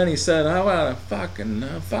 and then he said, I want to fucking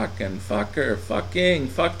fucker, fucking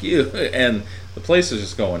fuck you. And the place was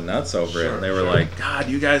just going nuts over it. And they were like, God,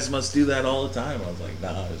 you guys must do that all the time. I was like,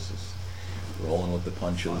 nah, it's just rolling with the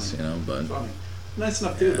punches, you know. But nice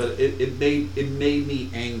enough too, but it made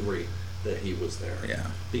me angry that he was there. Yeah,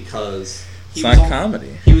 because it's not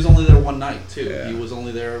comedy. He was only there one night too. Yeah. He was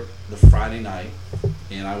only there the Friday night,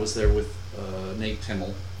 and I was there with Nate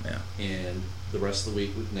Timmel. Yeah, and the rest of the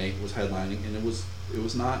week with Nate was headlining, and it was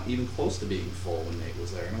not even close to being full when Nate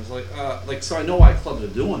was there. And I was like, so I know why clubs are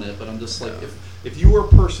doing it, but I'm just like, if you were a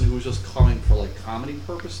person who was just coming for like comedy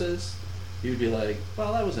purposes, you'd be like,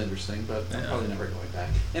 well, that was interesting, but I'm probably never going back.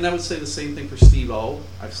 And I would say the same thing for Steve-O.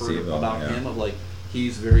 I've heard about him, of like,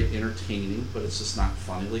 he's very entertaining, but it's just not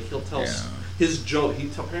funny. Like, he'll tell his joke.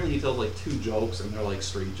 Apparently he tells like 2 jokes, and they're like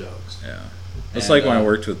street jokes. Yeah. It's like when I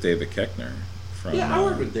worked with David Koechner. I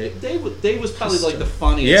worked with Dave. Dave was probably like the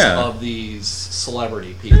funniest of these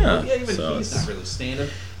celebrity people. Yeah, even he's not really stand-up.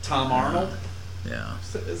 Tom Arnold. Yeah.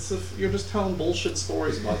 You're just telling bullshit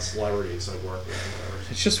stories about celebrities I work with.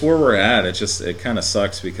 It's just where we're at. It kind of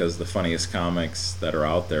sucks because the funniest comics that are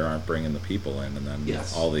out there aren't bringing the people in, and then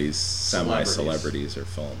all these semi-celebrities are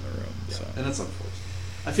filling the room. Yeah. So. And that's unfortunate.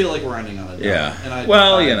 I feel like we're ending on a down. Yeah. And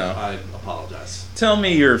I apologize. Tell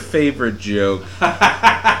me your favorite joke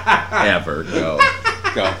ever. Go.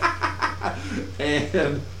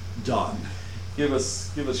 And done. Give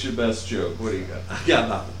us your best joke. What do you got? I got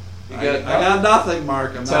nothing. I got nothing,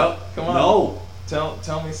 Mark. Come on. No.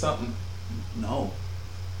 Tell me something. No.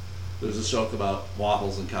 There's a joke about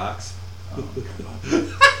waffles and cocks. I'll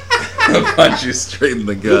punch you straight in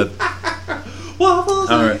the gut. Waffles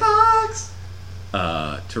and cocks.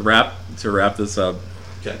 To wrap this up.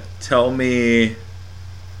 Okay. Tell me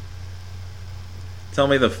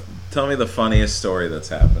the funniest story that's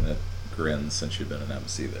happened at Grins since you've been an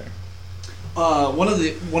MC there. One of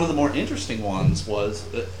the more interesting ones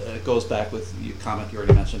was it goes back with your comment you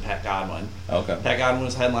already mentioned, Pat Godwin. Okay. Pat Godwin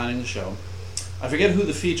was headlining the show. I forget who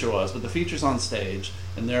the feature was, but the feature's on stage,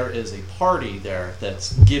 and there is a party there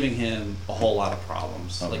that's giving him a whole lot of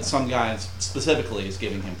problems. Okay. Like some guy specifically is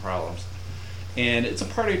giving him problems. And it's a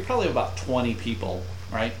party of probably about 20 people,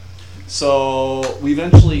 right? So we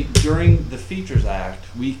eventually, during the features act,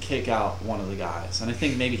 we kick out one of the guys. And I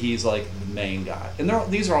think maybe he's like the main guy. And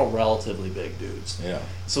these are all relatively big dudes. Yeah.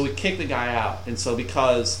 So we kick the guy out. And so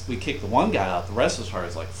because we kick the one guy out, the rest of us are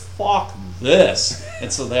like, fuck this.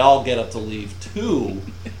 And so they all get up to leave too.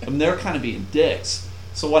 And they're kind of being dicks.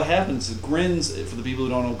 So what happens is Grins, for the people who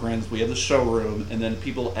don't know Grins, we have the showroom, and then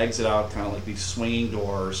people exit out kind of like these swinging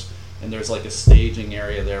doors. And there's like a staging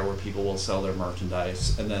area there where people will sell their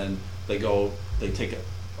merchandise. And then they take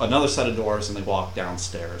another set of doors and they walk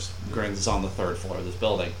downstairs. Grins is on the third floor of this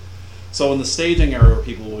building. So in the staging area where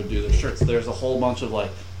people would do their shirts, there's a whole bunch of like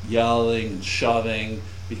yelling and shoving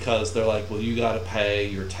because they're like, well, you got to pay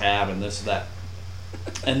your tab and this and that.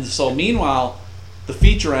 And so meanwhile, the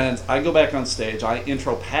feature ends, I go back on stage, I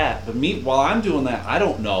intro Pat, but while I'm doing that, I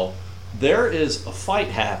don't know, there is a fight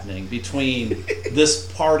happening between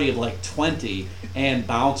this party of like 20 and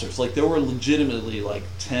bouncers. Like there were legitimately like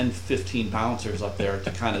 10, 15 bouncers up there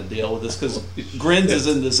to kind of deal with this because Grins is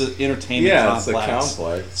in this entertainment complex. Yeah, it's a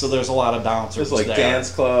complex. So there's a lot of bouncers there. There's like there.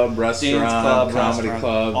 dance club, restaurant, comedy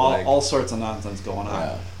club. All sorts of nonsense going on.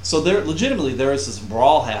 Yeah. So there is this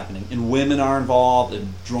brawl happening and women are involved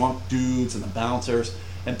and drunk dudes and the bouncers.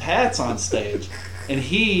 And Pat's on stage and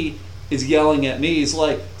he is yelling at me. He's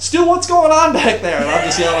like, Stu, what's going on back there? And I'm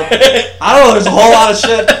just yelling, I don't know, there's a whole lot of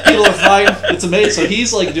shit. People are fighting. It's amazing. So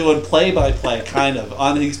he's like doing play-by-play, kind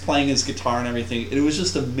of. He's playing his guitar and everything. And it was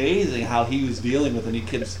just amazing how he was dealing with it. And he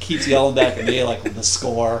keeps yelling back at me, like, with the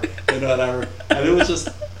score and whatever. And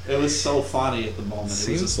it was so funny at the moment.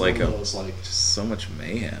 Seems it was like just so much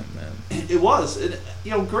mayhem, man. It was.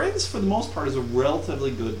 Grins, for the most part, is a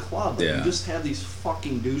relatively good club. But yeah. You just have these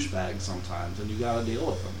fucking douchebags sometimes, and you got to deal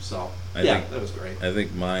with them. So, that was great. I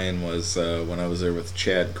think mine was when I was there with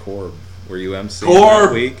Chad Korb. Were you MC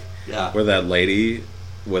that week? Yeah. Where that lady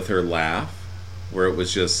with her laugh, where it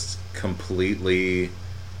was just completely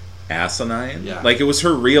asinine. Yeah. Like, it was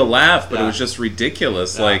her real laugh, but it was just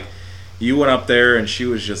ridiculous. Yeah. Like, you went up there and she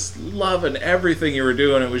was just loving everything you were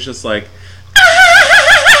doing. It was just like...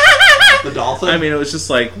 The dolphin? I mean, it was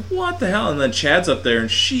just like, what the hell? And then Chad's up there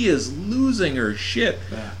and she is losing her shit.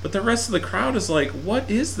 Yeah. But the rest of the crowd is like,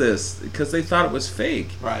 what is this? Because they thought it was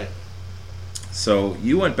fake. Right. So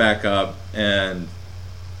you went back up and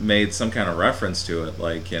made some kind of reference to it.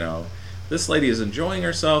 Like, this lady is enjoying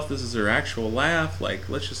herself. This is her actual laugh. Like,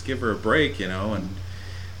 let's just give her a break, And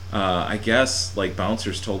I guess, like,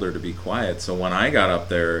 bouncers told her to be quiet. So when I got up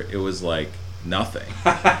there, it was like nothing.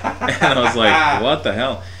 And I was like, what the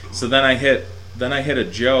hell? So then I hit a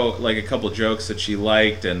joke, like a couple jokes that she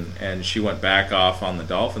liked, and she went back off on the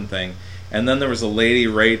dolphin thing. And then there was a lady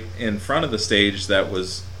right in front of the stage that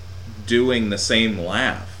was doing the same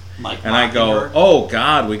laugh. And I go, oh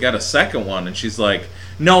God, we got a second one. And she's like,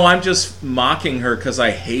 no, I'm just mocking her because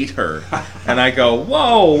I hate her. And I go,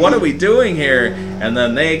 whoa, what are we doing here? And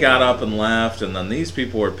then they got up and left, and then these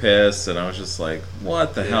people were pissed, and I was just like,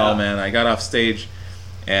 what the hell, man? I got off stage.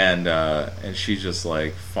 And she's just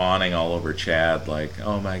like fawning all over Chad, like,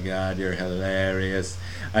 oh my God, you're hilarious.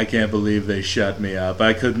 I can't believe they shut me up.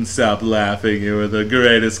 I couldn't stop laughing. You were the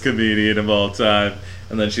greatest comedian of all time.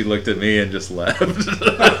 And then she looked at me and just left.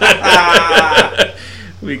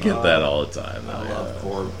 We get that all the time, though. I love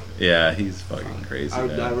Korb. Yeah, he's fucking crazy.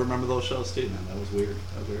 I remember those shows too, man. That was weird.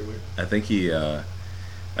 That was very weird. I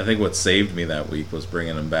think what saved me that week was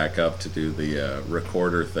bringing him back up to do the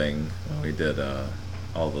recorder thing when we did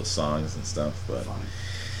all the songs and stuff. But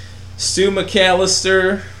Stu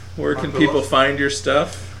McAllister, where can people find your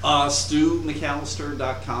stuff?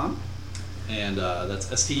 StuMcAllister.com. And that's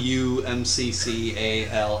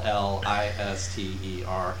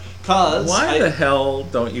StuMcCallister. Why the hell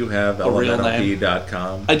don't you have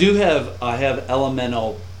elementalp.com? I have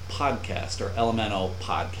Elemental Podcast or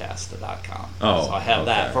elementalpodcast.com. Oh, so I have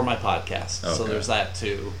that for my podcast. Okay. So there's that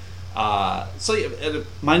too. So yeah,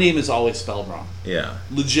 my name is always spelled wrong. Yeah.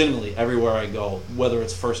 Legitimately, everywhere I go, whether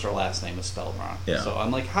it's first or last name is spelled wrong. Yeah. So I'm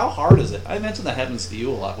like, how hard is it? I mention that happens to you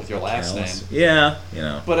a lot with your last name. Yeah, you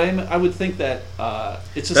know. But I would think that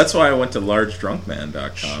it's just... That's why I went to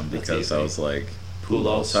largedrunkman.com, because I was like,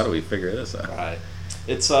 Poulos. How do we figure this out? Right.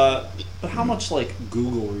 It's but how much like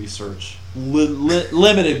Google research,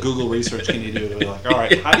 limited Google research can you do to be like, all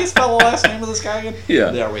right, how do you spell the last name of this guy again?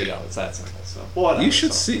 Yeah. There we go. It's that simple. So whatever. You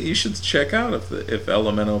should check out if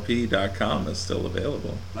elementalp.com is still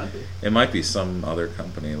available. Might be. It might be some other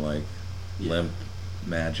company like Limp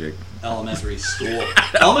Magic. Elementary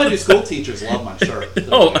school teachers love my shirt. They're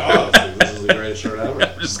like, this is the greatest shirt ever.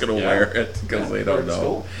 I'm just gonna wear it because they don't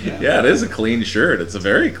know. Yeah, it is a clean shirt. It's a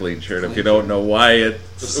very clean shirt. If you don't know why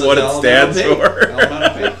what it stands for.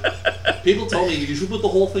 People told me you should put the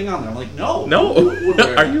whole thing on there. I'm like, no.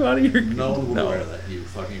 Are you out of your? No one would wear that. You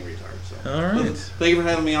fucking retard. So. All right. But thank you for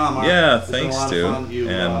having me on, Mark. Yeah, it's thanks, been a lot of fun.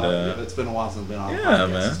 And it's been a while since I've been on. Yeah,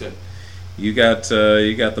 man. It's good. You got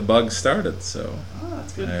the bug started, so.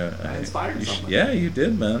 That's good. I inspired something. Yeah, you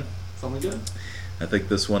did, man. Something good. I think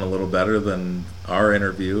this went a little better than our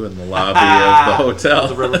interview in the lobby of the hotel.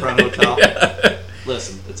 The Riverfront Hotel. Yeah.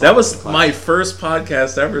 Listen, that was my first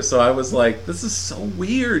podcast ever, so I was like, this is so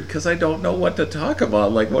weird because I don't know what to talk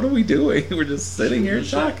about. Like, what are we doing? We're just sitting here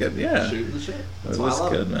talking. Yeah. Shooting the shit. That's it was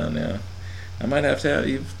good, man, yeah. I might have to have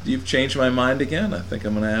you've changed my mind again. I think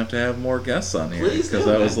I'm gonna have to have more guests on here because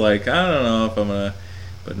I was like, I don't know if I'm gonna,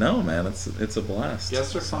 but no, man, it's a blast.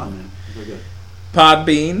 Guests are fun, man. They're good.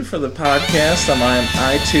 Podbean for the podcast. I'm on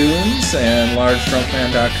iTunes and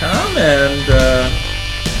largedrunkman.com, and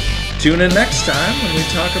tune in next time when we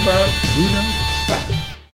talk about who knows.